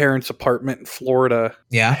grandparents' apartment in Florida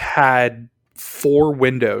had 4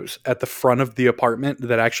 windows at the front of the apartment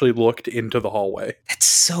that actually looked into the hallway. That's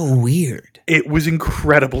so weird. It was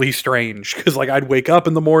incredibly strange because I'd wake up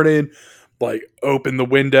in the morning, open the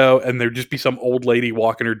window, and there'd just be some old lady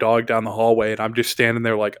walking her dog down the hallway, and I'm just standing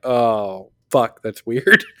there like, oh fuck, that's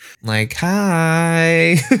weird. Like,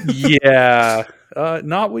 hi. Yeah,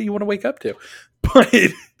 not what you want to wake up to, but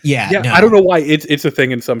yeah, no. I don't know why it's a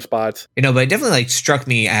thing in some spots. But it definitely struck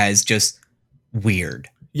me as just weird.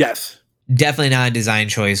 Yes. Definitely not a design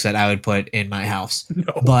choice that I would put in my house.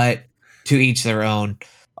 No. But to each their own.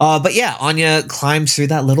 But yeah, Anya climbs through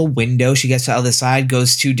that little window. She gets to the other side,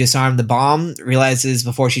 goes to disarm the bomb, realizes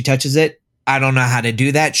before she touches it, I don't know how to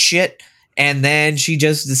do that shit. And then she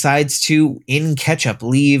just decides to, in ketchup,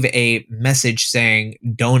 leave a message saying,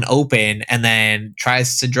 don't open, and then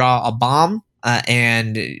tries to draw a bomb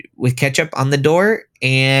and with ketchup on the door.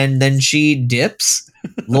 And then she dips.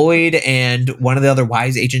 Lloyd and one of the other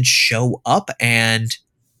Wise agents show up, and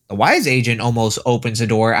the Wise agent almost opens the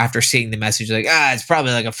door after seeing the message, like, it's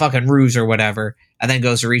probably like a fucking ruse or whatever, and then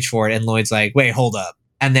goes to reach for it, and Lloyd's like, wait, hold up.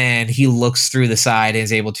 And then he looks through the side and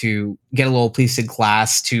is able to get a little piece of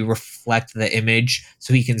glass to reflect the image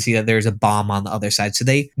so he can see that there's a bomb on the other side. So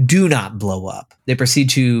they do not blow up. They proceed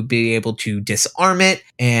to be able to disarm it,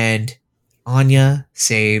 and Anya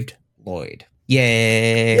saved Lloyd.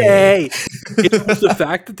 Yay! It was the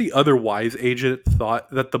fact that the other Wise agent thought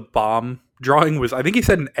that the bomb drawing was, I think he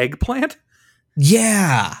said, an eggplant.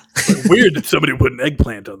 Yeah. Weird that somebody put an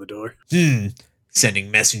eggplant on the door.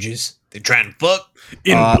 Sending messages. They're trying to fuck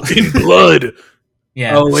in blood.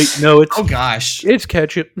 Yeah. Oh wait, no, it's gosh, it's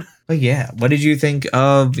ketchup. But yeah, what did you think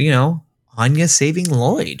of Anya saving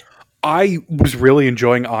Lloyd? I was really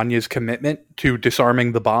enjoying Anya's commitment to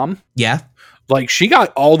disarming the bomb. Yeah. She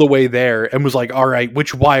got all the way there and was like, all right,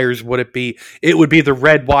 which wires would it be? It would be the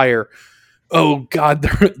red wire. Oh, God,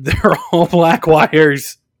 they're all black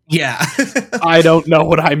wires. Yeah. I don't know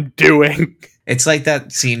what I'm doing. It's like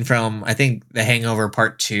that scene from, I think, The Hangover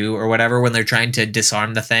Part 2 or whatever, when they're trying to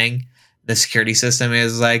disarm the thing. The security system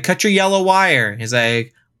is like, cut your yellow wire. He's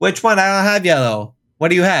like, which one? I don't have yellow. What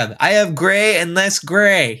do you have? I have gray and less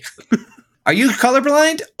gray. Are you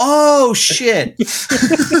colorblind? Oh, shit.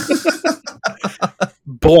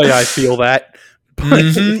 Boy, I feel that.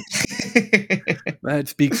 That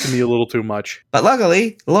speaks to me a little too much. But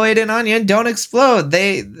luckily, Lloyd and Anya don't explode.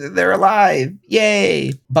 They're alive.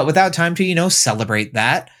 Yay. But without time to, celebrate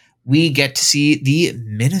that, we get to see the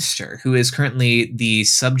minister, who is currently the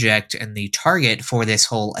subject and the target for this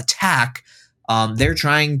whole attack, they're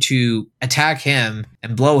trying to attack him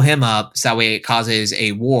and blow him up so that way it causes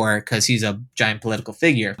a war because he's a giant political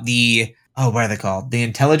figure. What are they called? The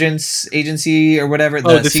intelligence agency or whatever?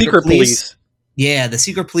 The secret police. Yeah, the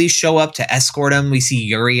secret police show up to escort him. We see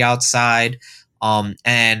Yuri outside.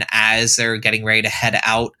 And as they're getting ready to head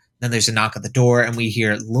out, then there's a knock at the door, and we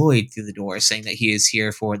hear Lloyd through the door saying that he is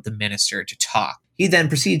here for the minister to talk. He then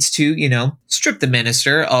proceeds to, strip the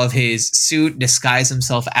minister of his suit, disguise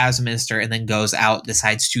himself as a minister, and then goes out,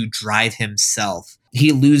 decides to drive himself.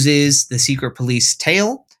 He loses the secret police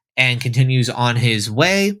tail and continues on his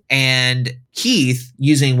way. And Keith,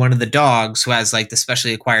 using one of the dogs who has like the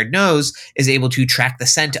specially acquired nose, is able to track the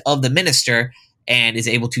scent of the minister and is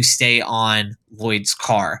able to stay on Lloyd's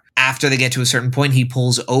car. After they get to a certain point, he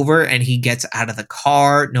pulls over and he gets out of the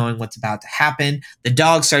car knowing what's about to happen. The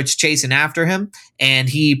dog starts chasing after him and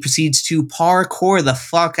he proceeds to parkour the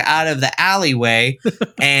fuck out of the alleyway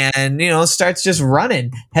and, starts just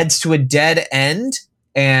running, heads to a dead end.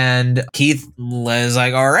 And Keith is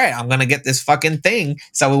like, all right, I'm going to get this fucking thing.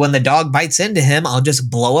 So when the dog bites into him, I'll just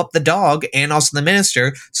blow up the dog and also the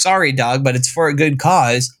minister. Sorry, dog, but it's for a good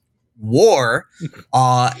cause. War.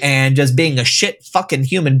 And just being a shit fucking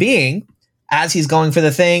human being. As he's going for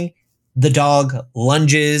the thing, the dog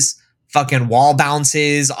lunges, fucking wall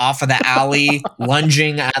bounces off of the alley,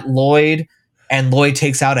 lunging at Lloyd. And Lloyd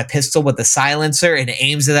takes out a pistol with a silencer and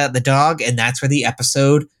aims it at the dog. And that's where the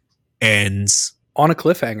episode ends. On a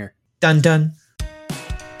cliffhanger. Dun dun.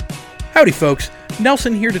 Howdy folks,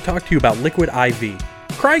 Nelson here to talk to you about Liquid IV.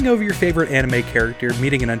 Crying over your favorite anime character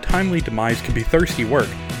meeting an untimely demise can be thirsty work.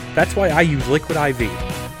 That's why I use Liquid IV.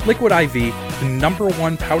 Liquid IV, the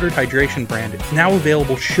 #1 powdered hydration brand, is now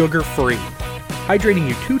available sugar-free. Hydrating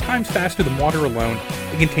you 2 times faster than water alone,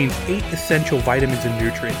 it contains 8 essential vitamins and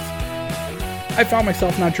nutrients. I found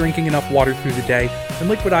myself not drinking enough water through the day, and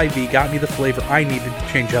Liquid IV got me the flavor I needed to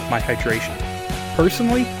change up my hydration.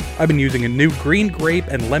 Personally, I've been using a new green grape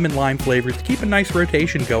and lemon lime flavors to keep a nice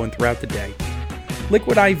rotation going throughout the day.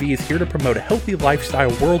 Liquid IV is here to promote a healthy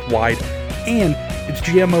lifestyle worldwide, and it's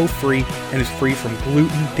GMO free and is free from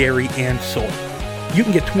gluten, dairy, and soy. You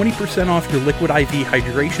can get 20% off your Liquid IV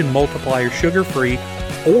Hydration Multiplier sugar free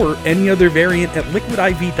or any other variant at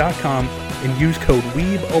liquidiv.com and use code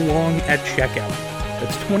WEEBALONG at checkout.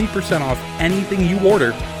 That's 20% off anything you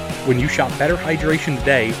order when you shop Better Hydration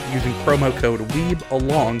today using promo code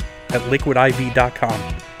WEEBALONG at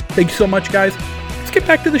liquidiv.com. Thank you so much, guys. Let's get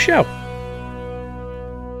back to the show.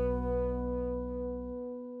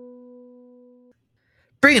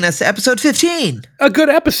 Bringing us to episode 15. A good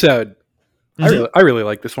episode. Mm-hmm. I really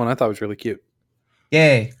like this one. I thought it was really cute.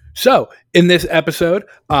 Yay. So, in this episode,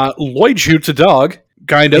 Lloyd shoots a dog,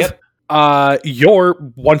 kind of. Yep.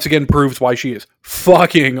 Yor once again proves why she is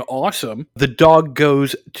fucking awesome. The dog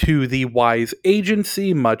goes to the Wise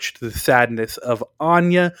agency, much to the sadness of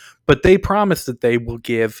Anya, but they promise that they will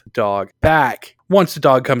give dog back. Once the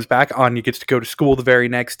dog comes back, Anya gets to go to school the very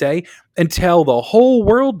next day and tell the whole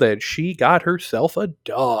world that she got herself a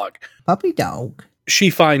dog. Puppy dog. She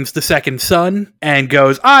finds the second son and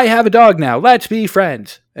goes, I have a dog now. Let's be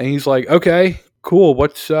friends. And he's like, okay, cool.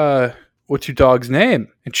 What's your dog's name?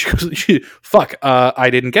 And she goes, fuck, I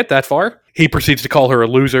didn't get that far. He proceeds to call her a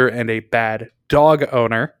loser and a bad dog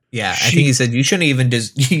owner. Yeah, I think he said, you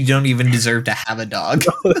don't even deserve to have a dog.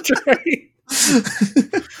 That's right.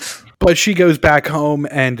 But she goes back home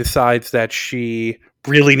and decides that she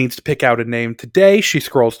really needs to pick out a name today. She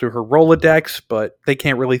scrolls through her Rolodex, but they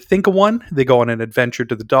can't really think of one. They go on an adventure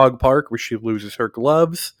to the dog park where she loses her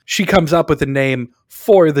gloves. She comes up with a name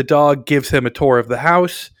for the dog, gives him a tour of the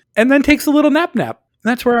house, and then takes a little nap. And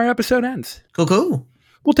that's where our episode ends. Cool.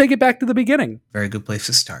 We'll take it back to the beginning. Very good place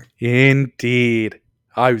to start. Indeed.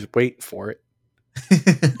 I was waiting for it.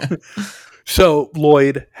 So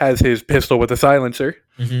Lloyd has his pistol with a silencer.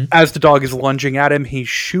 Mm-hmm. As the dog is lunging at him, he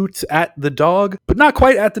shoots at the dog, but not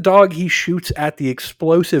quite at the dog. He shoots at the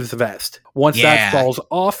explosives vest. Once that falls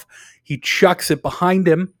off, he chucks it behind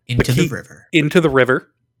him. Into the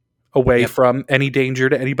river. Away from any danger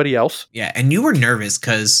to anybody else. Yeah, and you were nervous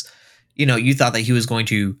because, you thought that he was going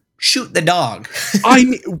to shoot the dog.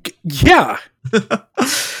 Yeah.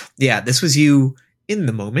 Yeah, this was you in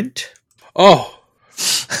the moment. Oh,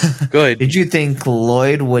 good. Did you think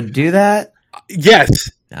Lloyd would do that? Yes.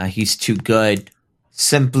 He's too good.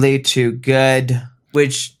 Simply too good.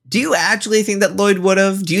 Which, do you actually think that Lloyd would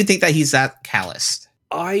have? Do you think that he's that calloused?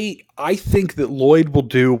 I think that Lloyd will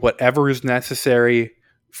do whatever is necessary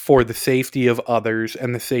for the safety of others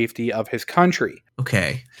and the safety of his country.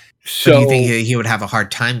 Okay. So do you think he would have a hard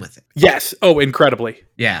time with it? Yes. Oh, incredibly.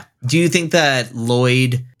 Yeah. Do you think that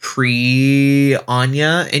Lloyd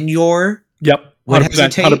pre-Anya and Yor Yep. would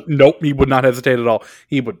 100%, hesitate. nope, he would not hesitate at all.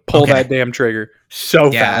 He would pull Okay. that damn trigger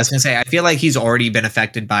so Yeah, I was fast. gonna say, I feel like he's already been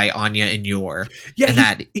affected by Anya and Yor. Yeah, and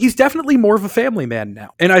that he's definitely more of a family man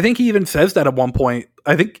now. And I think he even says that at one point,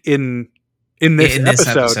 I think in this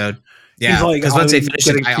episode. Yeah, He's like, because once they "I'm finish,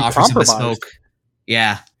 the getting guy too offers him a compromised." smoke.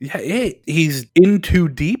 Yeah. Yeah, he's in too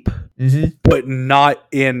deep, but not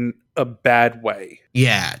in a bad way.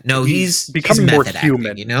 Yeah. No, he's becoming more method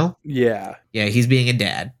human. acting, you know? Yeah. Yeah, he's being a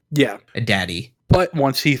dad. Yeah. A daddy. But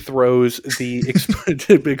once he throws the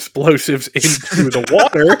explosives into the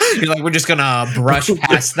water, you're like, we're just gonna brush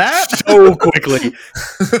past that so quickly.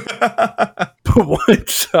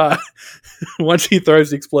 But once he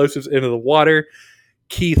throws the explosives into the water,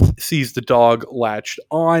 Keith sees the dog latched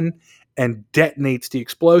on and detonates the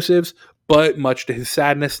explosives. But much to his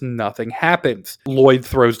sadness, nothing happens. Lloyd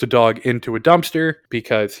throws the dog into a dumpster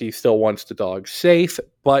because he still wants the dog safe,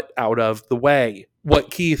 but out of the way.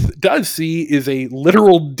 What Keith does see is a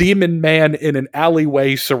literal demon man in an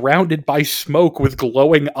alleyway surrounded by smoke with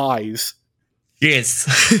glowing eyes. Yes.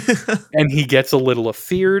 And he gets a little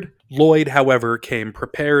afeared. Lloyd, however, came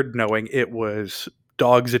prepared, knowing it was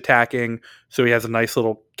dogs attacking, so he has a nice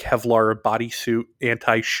little Kevlar bodysuit,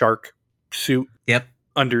 anti-shark suit. Yep.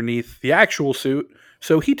 Underneath the actual suit,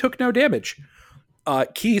 so he took no damage.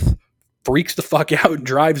 Keith freaks the fuck out and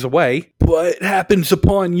drives away, but happens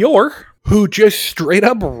upon Yor, who just straight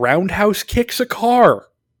up roundhouse kicks a car.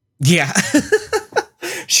 Yeah.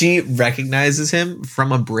 She recognizes him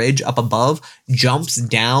from a bridge up above, jumps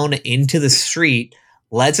down into the street,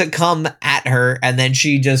 lets it come at her, and then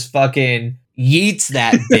she just fucking yeets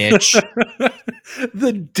that bitch.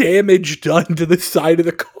 The damage done to the side of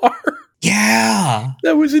the car. Yeah.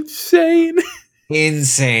 That was insane.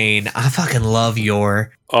 Insane. I fucking love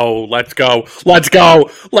Yor. Oh, let's go. Let's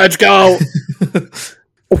go. Let's go.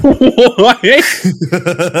 What?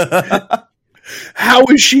 How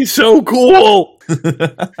is she so cool?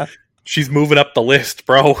 She's moving up the list,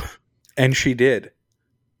 bro. And she did.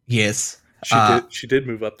 Yes. She did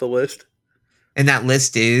move up the list. And that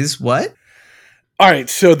list is what? All right,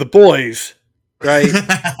 so the boys, right?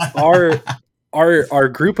 Our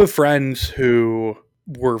group of friends who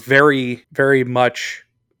were very, very much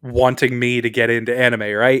wanting me to get into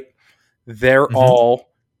anime, right? They're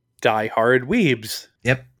all diehard weebs.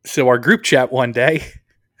 Yep. So our group chat one day,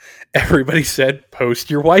 everybody said, post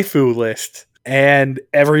your waifu list. And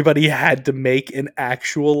everybody had to make an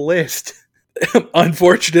actual list.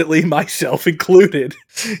 Unfortunately, myself included.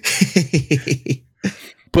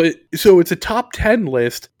 But so it's a top 10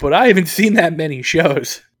 list, but I haven't seen that many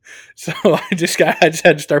shows. So I just had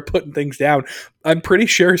to start putting things down. I'm pretty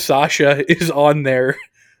sure Sasha is on there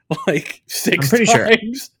like 6 times. Sure.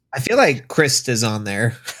 I feel like Chris is on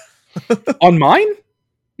there. On mine?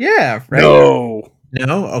 Yeah, right. No.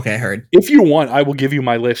 Okay, heard. If you want, I will give you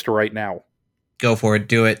my list right now. Go for it.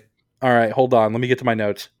 Do it. All right, hold on. Let me get to my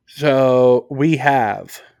notes. So we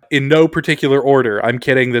have, in no particular order, I'm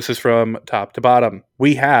kidding, this is from top to bottom.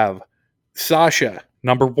 We have Sasha,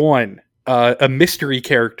 number 1. A mystery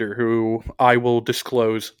character who I will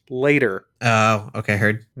disclose later. Oh, okay,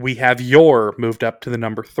 heard. We have Yor moved up to the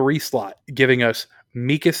number 3 slot, giving us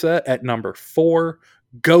Mikasa at number 4,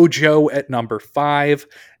 Gojo at number 5,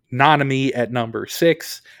 Nanami at number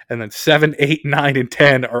 6, and then 7, 8, 9, and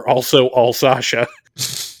 10 are also all Sasha.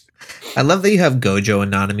 I love that you have Gojo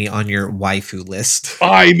and Nanami on your waifu list.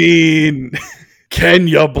 I mean, can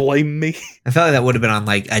you blame me? I felt like that would have been on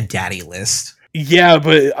like a daddy list. Yeah,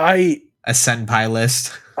 but a senpai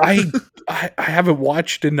list. I haven't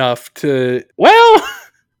watched enough to. Well,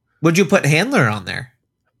 would you put Handler on there?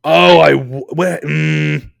 Oh, I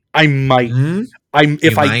might. Mm-hmm.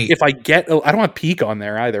 If I get. Oh, I don't have Peak on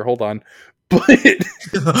there either. Hold on. But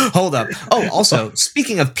hold up. Oh, also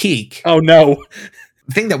speaking of Peak. Oh no.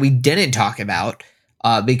 Thing that we didn't talk about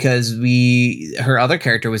because her other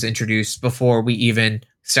character was introduced before we even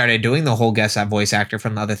started doing the whole guess that voice actor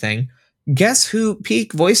from the other thing. Guess who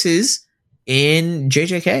Peak voices in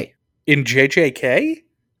JJK? In JJK?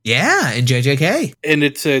 Yeah, in JJK. And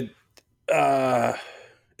it's a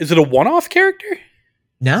is it a one-off character?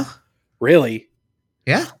 No. Really?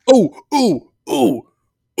 Yeah. Ooh.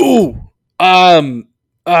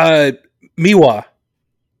 Miwa.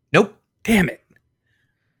 Nope. Damn it.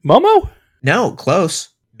 Momo? No, close.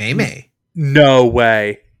 Mei. No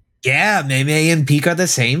way. Yeah, Mei and Peak are the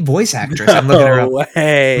same voice actress. I'm looking her up.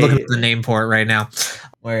 Way. I'm looking up the name for it right now.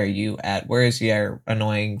 Where are you at? Where is your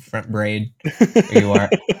annoying front braid? There you are.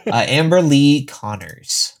 Amber Lee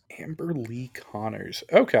Connors. Amber Lee Connors.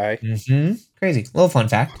 Okay. Mm-hmm. Crazy. Little fun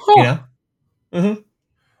fact, huh. you know? Mm-hmm.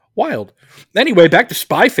 Wild. Anyway, back to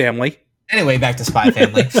Spy Family. Anyway, back to Spy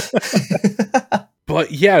Family.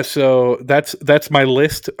 But yeah, so that's my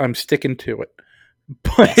list. I'm sticking to it.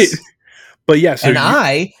 But Yes. but yeah, so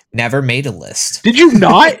I never made a list. did you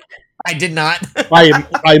not? I did not.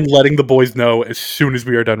 I'm letting the boys know as soon as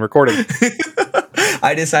we are done recording.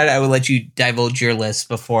 I decided I would let you divulge your list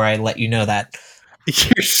before I let you know that.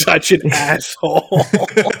 You're such an asshole.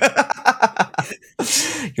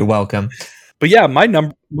 You're welcome. But yeah, my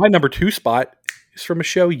number 2 spot is from a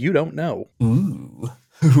show you don't know. Ooh.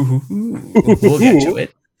 We'll get to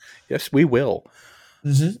it. Yes, we will.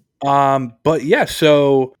 Mm-hmm. But yeah,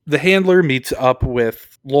 so the handler meets up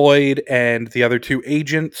with Lloyd and the other 2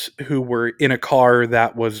 agents who were in a car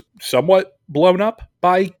that was somewhat blown up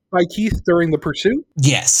by Keith during the pursuit.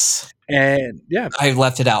 Yes. And yeah, I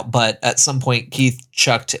left it out, but at some point Keith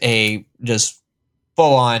chucked a just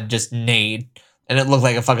full on just nade, and it looked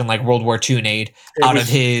like a fucking like World War II nade of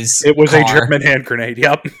his It was car. a German hand grenade,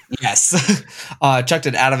 yep. Yes. Chucked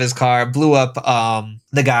it out of his car, blew up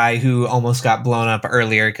the guy who almost got blown up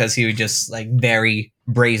earlier because he would just like very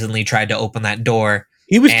brazenly tried to open that door.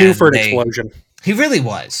 He was due for an explosion. He really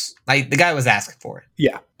was. Like, the guy was asking for it.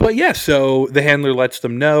 Yeah. But yeah, so the handler lets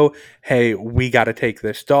them know, hey, we got to take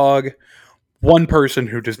this dog. One person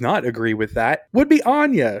who does not agree with that would be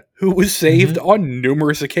Anya, who was saved on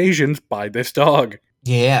numerous occasions by this dog.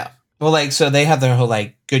 Yeah. Well, like, so they have their whole,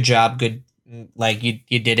 like, good job, good, like, you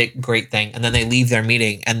did it, great thing. And then they leave their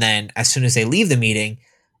meeting. And then as soon as they leave the meeting,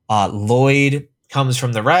 Lloyd comes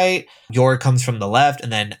from the right, Yor comes from the left,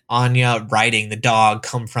 and then Anya riding the dog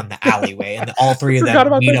come from the alleyway. And all three of them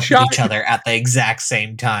meet up with each other at the exact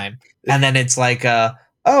same time. And then it's like,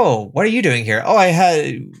 oh, what are you doing here? Oh, I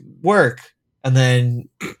had work. And then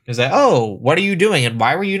it's like, oh, what are you doing? And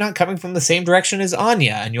why were you not coming from the same direction as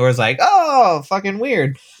Anya? And Yor's like, oh, fucking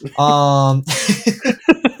weird.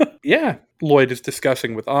 Yeah. Lloyd is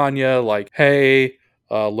discussing with Anya, like, hey,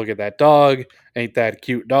 look at that dog. Ain't that a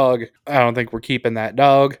cute dog? I don't think we're keeping that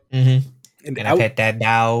dog. Mm-hmm. And Can I pet that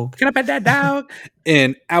dog? Can I pet that dog?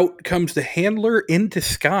 And out comes the handler in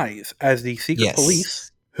disguise as the secret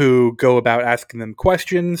police who go about asking them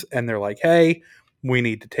questions. And they're like, hey, we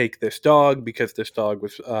need to take this dog because this dog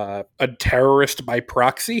was a terrorist by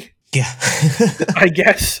proxy. Yeah. I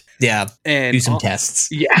guess. Yeah. And do some tests.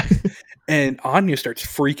 Yeah. And Anya starts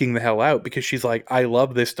freaking the hell out because she's like, I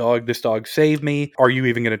love this dog. This dog saved me. Are you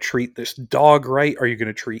even going to treat this dog right? Are you going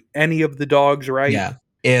to treat any of the dogs right? Yeah.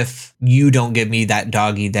 If you don't give me that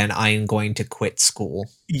doggy, then I am going to quit school.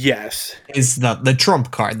 Yes. Is the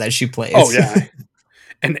trump card that she plays. Oh, yeah.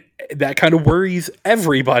 And that kind of worries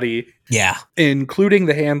everybody. Yeah. Including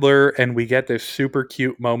the handler. And we get this super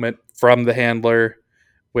cute moment from the handler,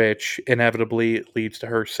 which inevitably leads to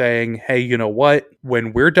her saying, hey, you know what?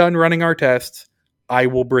 When we're done running our tests, I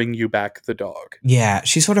will bring you back the dog. Yeah,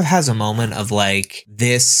 she sort of has a moment of like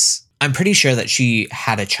this. I'm pretty sure that she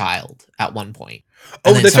had a child at one point.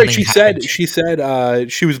 Oh, that's right. She said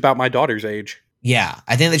she was about my daughter's age. Yeah,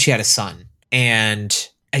 I think that she had a son. And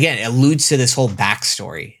again, it alludes to this whole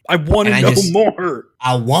backstory. I want to know more.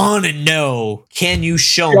 I want to know. Can you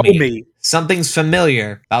show me? Something's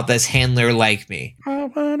familiar about this handler like me. I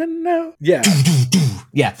want to know. Yeah.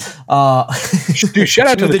 Yeah. Dude, shout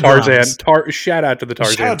out to the Tarzan. Shout out to the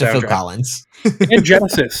Tarzan. Shout out to Phil Collins. And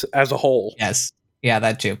Genesis as a whole. Yes. Yeah,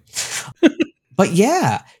 that too. But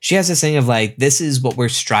yeah, she has this thing of like, this is what we're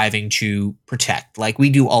striving to protect. Like,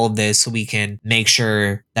 we do all of this so we can make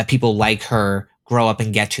sure that people like her grow up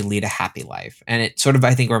and get to lead a happy life. And it sort of,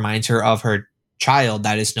 I think, reminds her of her child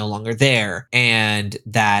that is no longer there, and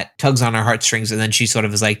that tugs on her heartstrings. And then she sort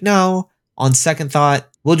of is like, no, on second thought,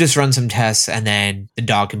 we'll just run some tests and then the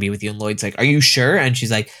dog can be with you. And Lloyd's like, are you sure? And she's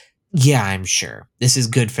like, yeah, I'm sure. This is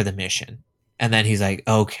good for the mission. And then he's like,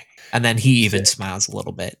 okay. And then he even smiles a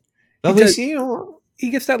little bit. But we see, he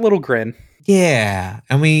gets that little grin. Yeah.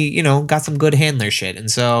 And we, got some good handler shit. And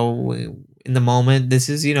so in the moment, this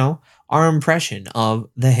is, our impression of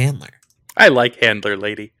the handler. I like handler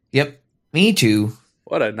lady. Yep. Me too.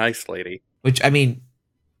 What a nice lady. Which, I mean,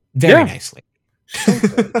 very nice lady.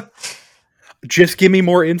 So just give me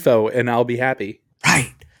more info and I'll be happy.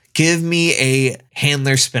 Right. Give me a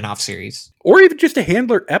handler spinoff series. Or even just a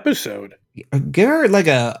handler episode. Give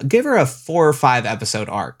her a 4 or 5 episode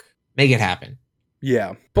arc. Make it happen.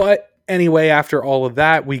 Yeah. But anyway, after all of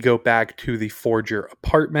that, we go back to the Forger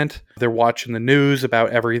apartment. They're watching the news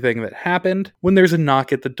about everything that happened when there's a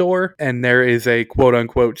knock at the door, and there is a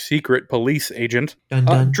quote-unquote secret police agent dun,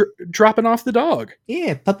 dun. Dropping off the dog.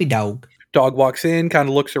 Yeah, puppy dog. Dog walks in, kind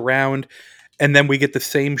of looks around, and then we get the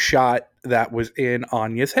same shot that was in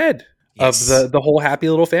Anya's head of the whole happy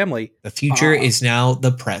little family. The future is now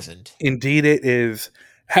the present. Indeed it is.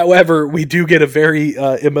 However, we do get a very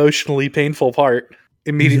emotionally painful part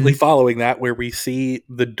immediately following that, where we see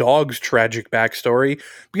the dog's tragic backstory.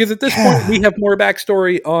 Because at this point, we have more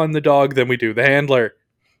backstory on the dog than we do the handler.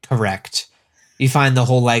 Correct. You find the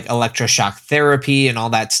whole like electroshock therapy and all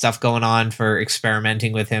that stuff going on for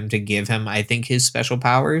experimenting with him to give him, I think, his special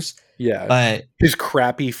powers. Yeah. But his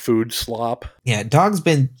crappy food slop. Yeah, dog's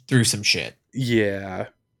been through some shit. Yeah.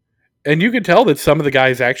 And you can tell that some of the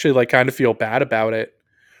guys actually like kind of feel bad about it.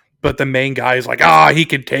 But the main guy is like, he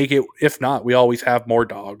can take it. If not, we always have more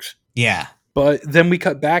dogs. Yeah. But then we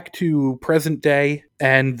cut back to present day,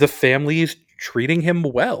 and the family is treating him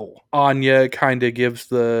well. Anya kind of gives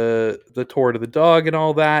the tour to the dog and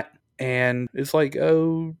all that, and is like,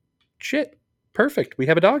 oh, shit, perfect. We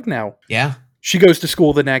have a dog now. Yeah. She goes to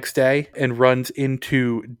school the next day and runs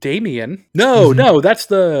into Damien. No, that's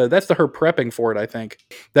her prepping for it, I think.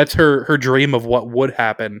 That's her dream of what would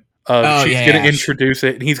happen. She's going to introduce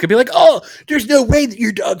it, and he's going to be like, oh, there's no way that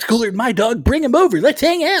your dog's cooler than my dog. Bring him over. Let's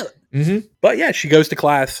hang out. Mm-hmm. But yeah, she goes to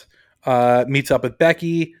class, meets up with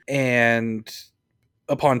Becky, and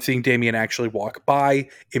upon seeing Damien actually walk by,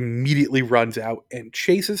 immediately runs out and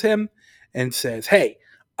chases him and says, hey,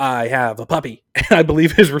 I have a puppy. And I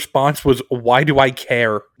believe his response was, why do I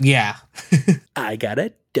care? Yeah. I got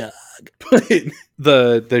a dog. But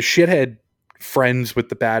the shithead friends with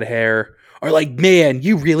the bad hair are like, man,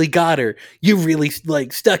 you really got her. You really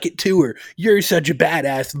like stuck it to her. You're such a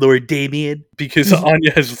badass, Lord Damien. Because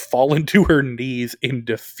Anya has fallen to her knees in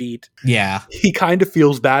defeat. Yeah. He kind of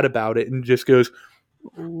feels bad about it and just goes,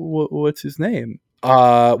 what's his name?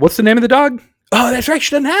 What's the name of the dog? Oh, that's right.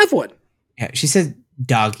 She doesn't have one. Yeah, she said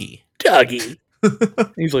Doggy. Doggy.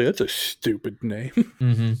 He's like, that's a stupid name.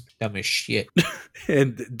 Mm-hmm. Dumb as shit.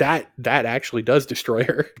 And that actually does destroy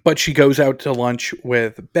her. But she goes out to lunch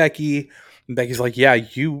with Becky. And Becky's like, yeah,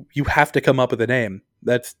 you have to come up with a name.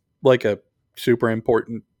 That's like a super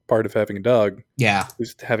important part of having a dog. Yeah.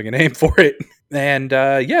 Is having a name for it. And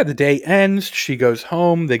the day ends. She goes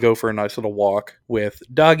home. They go for a nice little walk with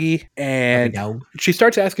Doggy. And she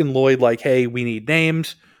starts asking Lloyd, like, hey, we need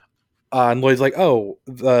names. And Lloyd's like, oh,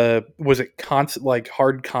 was it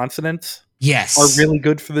hard consonants? Yes. Are really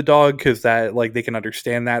good for the dog because that like they can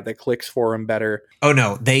understand that clicks for them better. Oh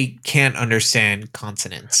no, they can't understand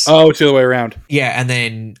consonants. Oh, it's the other way around. Yeah, and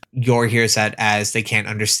then Yor hears that as they can't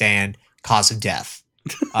understand cause of death.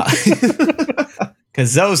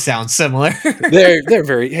 Because those sound similar. they're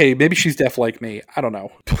very, hey, maybe she's deaf like me. I don't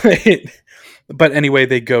know. But anyway,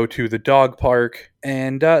 they go to the dog park,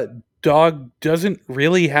 and dog doesn't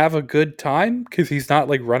really have a good time because he's not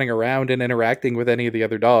like running around and interacting with any of the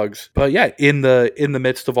other dogs. But yeah, in the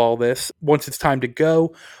midst of all this, once it's time to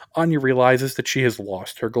go, Anya realizes that she has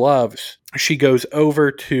lost her gloves. She goes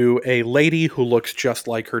over to a lady who looks just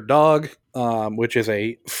like her dog, which is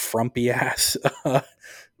a frumpy ass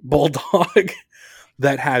bulldog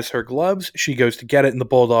that has her gloves. She goes to get it, and the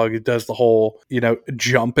bulldog does the whole,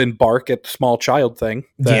 jump and bark at the small child thing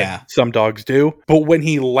that some dogs do. But when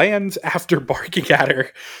he lands after barking at her,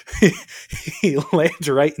 he lands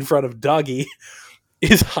right in front of Doggy,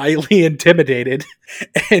 is highly intimidated,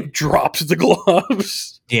 and drops the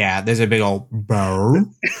gloves. Yeah, there's a big old burr.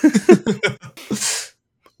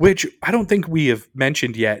 Which I don't think we have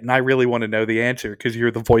mentioned yet, and I really want to know the answer because you're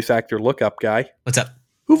the voice actor lookup guy. What's up?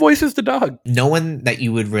 Who voices the dog? No one that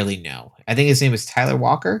you would really know. I think his name is Tyler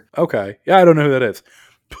Walker. Okay. Yeah, I don't know who that is.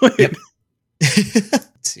 Yep. Let's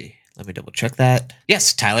see. Let me double check that.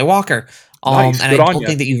 Yes, Tyler Walker. Nice. And I don't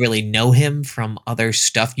think that you really know him from other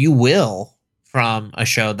stuff. You will from a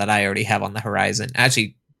show that I already have on the horizon.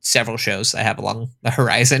 Actually, several shows I have along the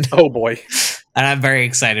horizon. Oh, boy. And I'm very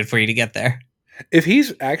excited for you to get there. If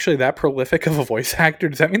he's actually that prolific of a voice actor,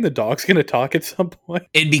 does that mean the dog's going to talk at some point?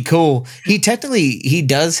 It'd be cool. He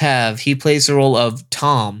plays the role of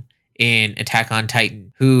Tom in Attack on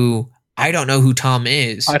Titan, who I don't know who Tom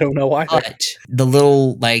is. I don't know either. But the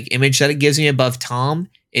little image that it gives me above Tom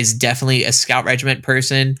is definitely a Scout Regiment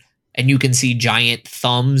person. And you can see giant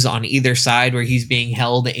thumbs on either side where he's being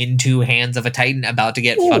held into hands of a Titan about to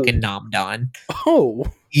get fucking nommed on. Oh.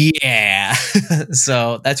 Yeah.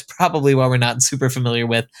 So that's probably why we're not super familiar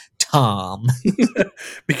with Tom.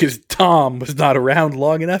 Because Tom was not around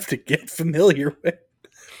long enough to get familiar with.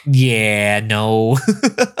 Yeah, no.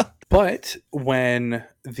 But when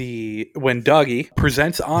Doggy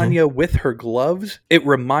presents Anya with her gloves, it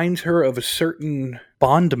reminds her of a certain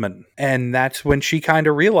bondman. And that's when she kind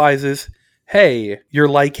of realizes, hey, you're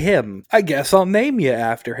like him. I guess I'll name you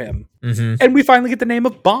after him. Mm-hmm. And we finally get the name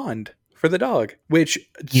of Bond for the dog, which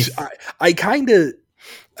I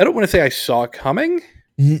don't want to say I saw coming.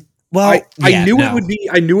 Well, I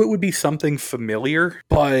knew it would be something familiar,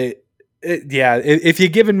 but if you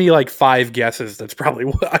given me like 5 guesses, that's probably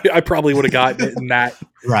what I probably would have gotten it in that.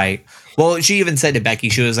 Right. Well, she even said to Becky,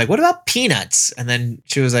 she was like, "What about Peanuts?" And then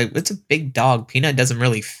she was like, "It's a big dog. Peanut doesn't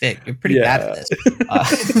really fit. You're pretty bad at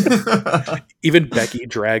this." Even Becky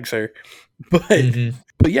drags her. But Mhm.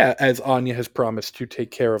 but yeah, as Anya has promised to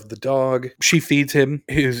take care of the dog, she feeds him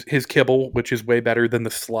his kibble, which is way better than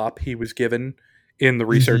the slop he was given in the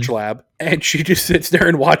research lab. And she just sits there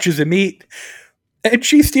and watches him eat. And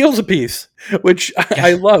she steals a piece, which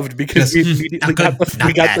I loved because we immediately got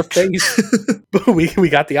the face. But we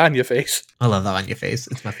got the Anya face. I love the Anya face.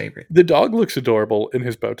 It's my favorite. The dog looks adorable in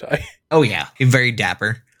his bow tie. Oh yeah, he's very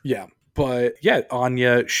dapper. Yeah. But yeah,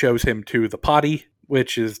 Anya shows him to the potty,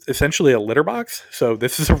 which is essentially a litter box. So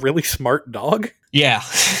this is a really smart dog. Yeah.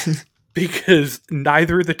 Because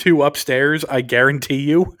neither of the two upstairs, I guarantee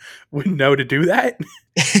you, would know to do that.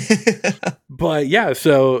 But yeah,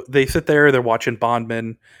 so they sit there, they're watching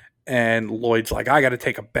Bondman, and Lloyd's like, I got to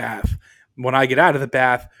take a bath. When I get out of the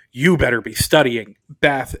bath, you better be studying.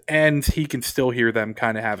 Bath ends, he can still hear them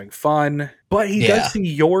kind of having fun. But he does see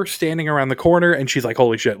Yor standing around the corner, and she's like,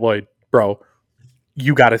 holy shit, Lloyd, bro,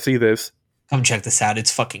 you got to see this. Come check this out.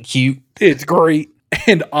 It's fucking cute. It's great.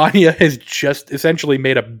 And Anya has just essentially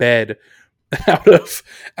made a bed out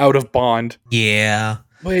of Bond. Yeah.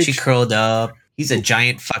 Which, she curled up. He's a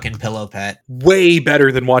giant fucking pillow pet. Way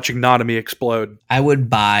better than watching Nanami explode. I would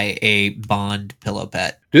buy a Bond pillow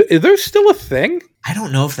pet. Is there still a thing? I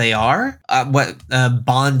don't know if they are. Bond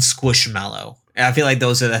Squishmallow. I feel like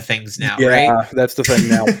those are the things now, right? Yeah, that's the thing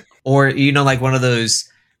now. Or, like one of those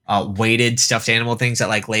weighted stuffed animal things that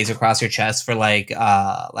like lays across your chest for like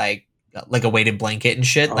a weighted blanket and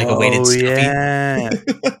shit, like a weighted stuffy. Yeah.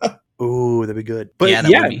 Ooh, that'd be good. But yeah,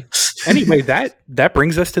 that would be. Anyway, that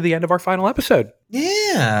brings us to the end of our final episode.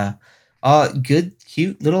 Yeah. Good,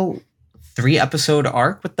 cute little 3-episode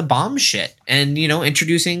arc with the bomb shit. And,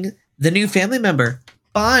 introducing the new family member,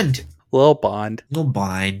 Bond. Little Bond. Little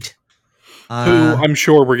Bond. Who I'm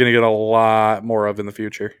sure we're going to get a lot more of in the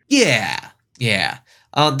future. Yeah. Yeah.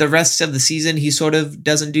 The rest of the season, he sort of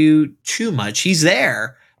doesn't do too much. He's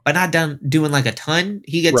there, but not doing like a ton.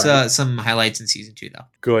 He gets some highlights in season 2, though.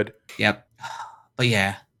 Good. Yep. But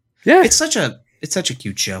yeah. It's such a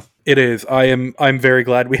cute show. It is. I'm very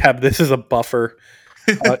glad we have this as a buffer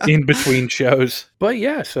in between shows. But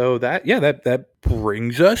yeah, so that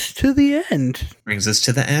brings us to the end. Brings us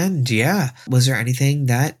to the end. Yeah. Was there anything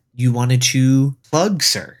that you wanted to plug,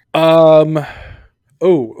 sir? As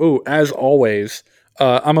always,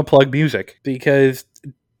 I'm a plug music because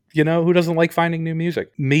who doesn't like finding new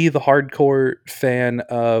music? Me, the hardcore fan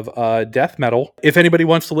of death metal. If anybody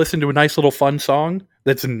wants to listen to a nice little fun song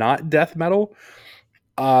that's not death metal,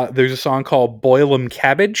 there's a song called Boil 'em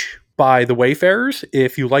Cabbage by the Wayfarers.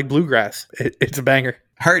 If you like bluegrass, it's a banger.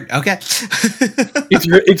 Heard. Okay.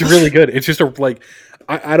 It's really good. It's just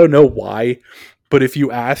I don't know why, but if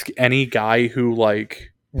you ask any guy who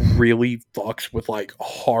really fucks with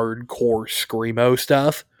hardcore screamo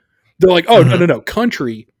stuff, they're like, oh, no,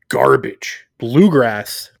 country, garbage,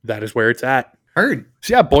 bluegrass, that is where it's at. Heard.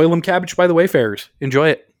 So yeah, Boil 'em Cabbage by the Wayfarers. Enjoy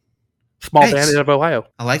it. Small band out of Ohio.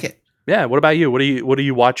 I like it. Yeah, what about you? What are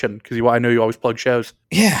you watching? Because I know you always plug shows.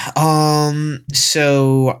 Yeah.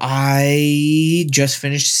 So I just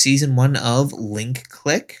finished season 1 of Link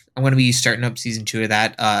Click. I'm going to be starting up season 2 of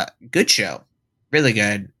that. Good show. Really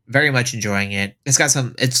good. Very much enjoying it. It's got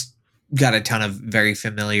a ton of very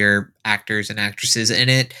familiar actors and actresses in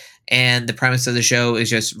it. And the premise of the show is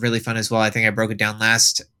just really fun as well. I think I broke it down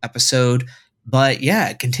last episode. But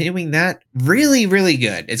yeah, continuing that, really, really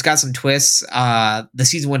good. It's got some twists. The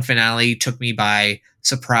season 1 finale took me by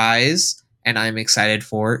surprise, and I'm excited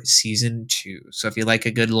for season 2. So if you like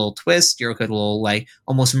a good little twist, you're a good little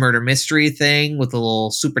almost murder mystery thing with a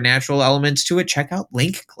little supernatural elements to it, check out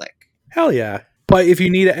Link Click. Hell yeah. But if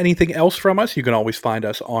you need anything else from us, you can always find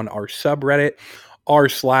us on our subreddit,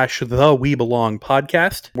 r/the We Belong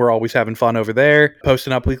podcast. We're always having fun over there,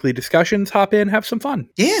 posting up weekly discussions. Hop in, have some fun.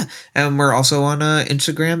 Yeah, and we're also on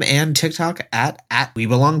Instagram and TikTok at We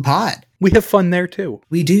Belong Pod. We have fun there too.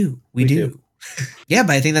 We do. We do. Yeah,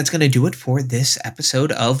 but I think that's going to do it for this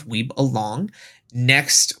episode of We Belong.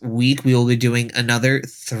 Next week, we will be doing another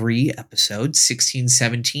 3 episodes, 16,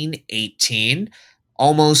 17, 18.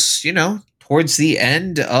 Almost, towards the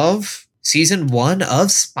end of season 1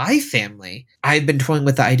 of Spy Family. I've been toying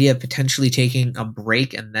with the idea of potentially taking a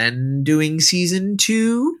break and then doing season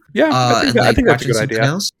 2. Yeah, I think that's a good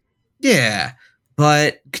idea. Yeah,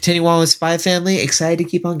 But continue on with Spy Family. Excited to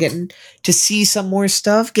keep on getting to see some more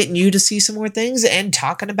stuff, getting you to see some more things, and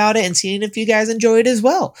talking about it and seeing if you guys enjoy it as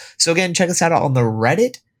well. So again, check us out on the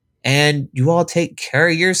Reddit, and you all take care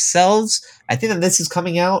of yourselves. I think that this is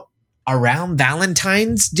coming out around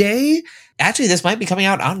Valentine's Day. Actually, this might be coming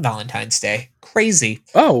out on Valentine's Day. Crazy.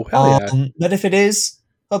 Oh, hell yeah. But if it is,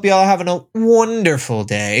 hope you all having a wonderful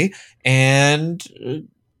day, and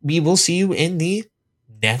we will see you in the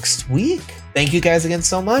next week. Thank you guys again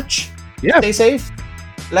so much. Yeah. Stay safe.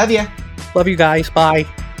 Love ya. Love you guys. Bye.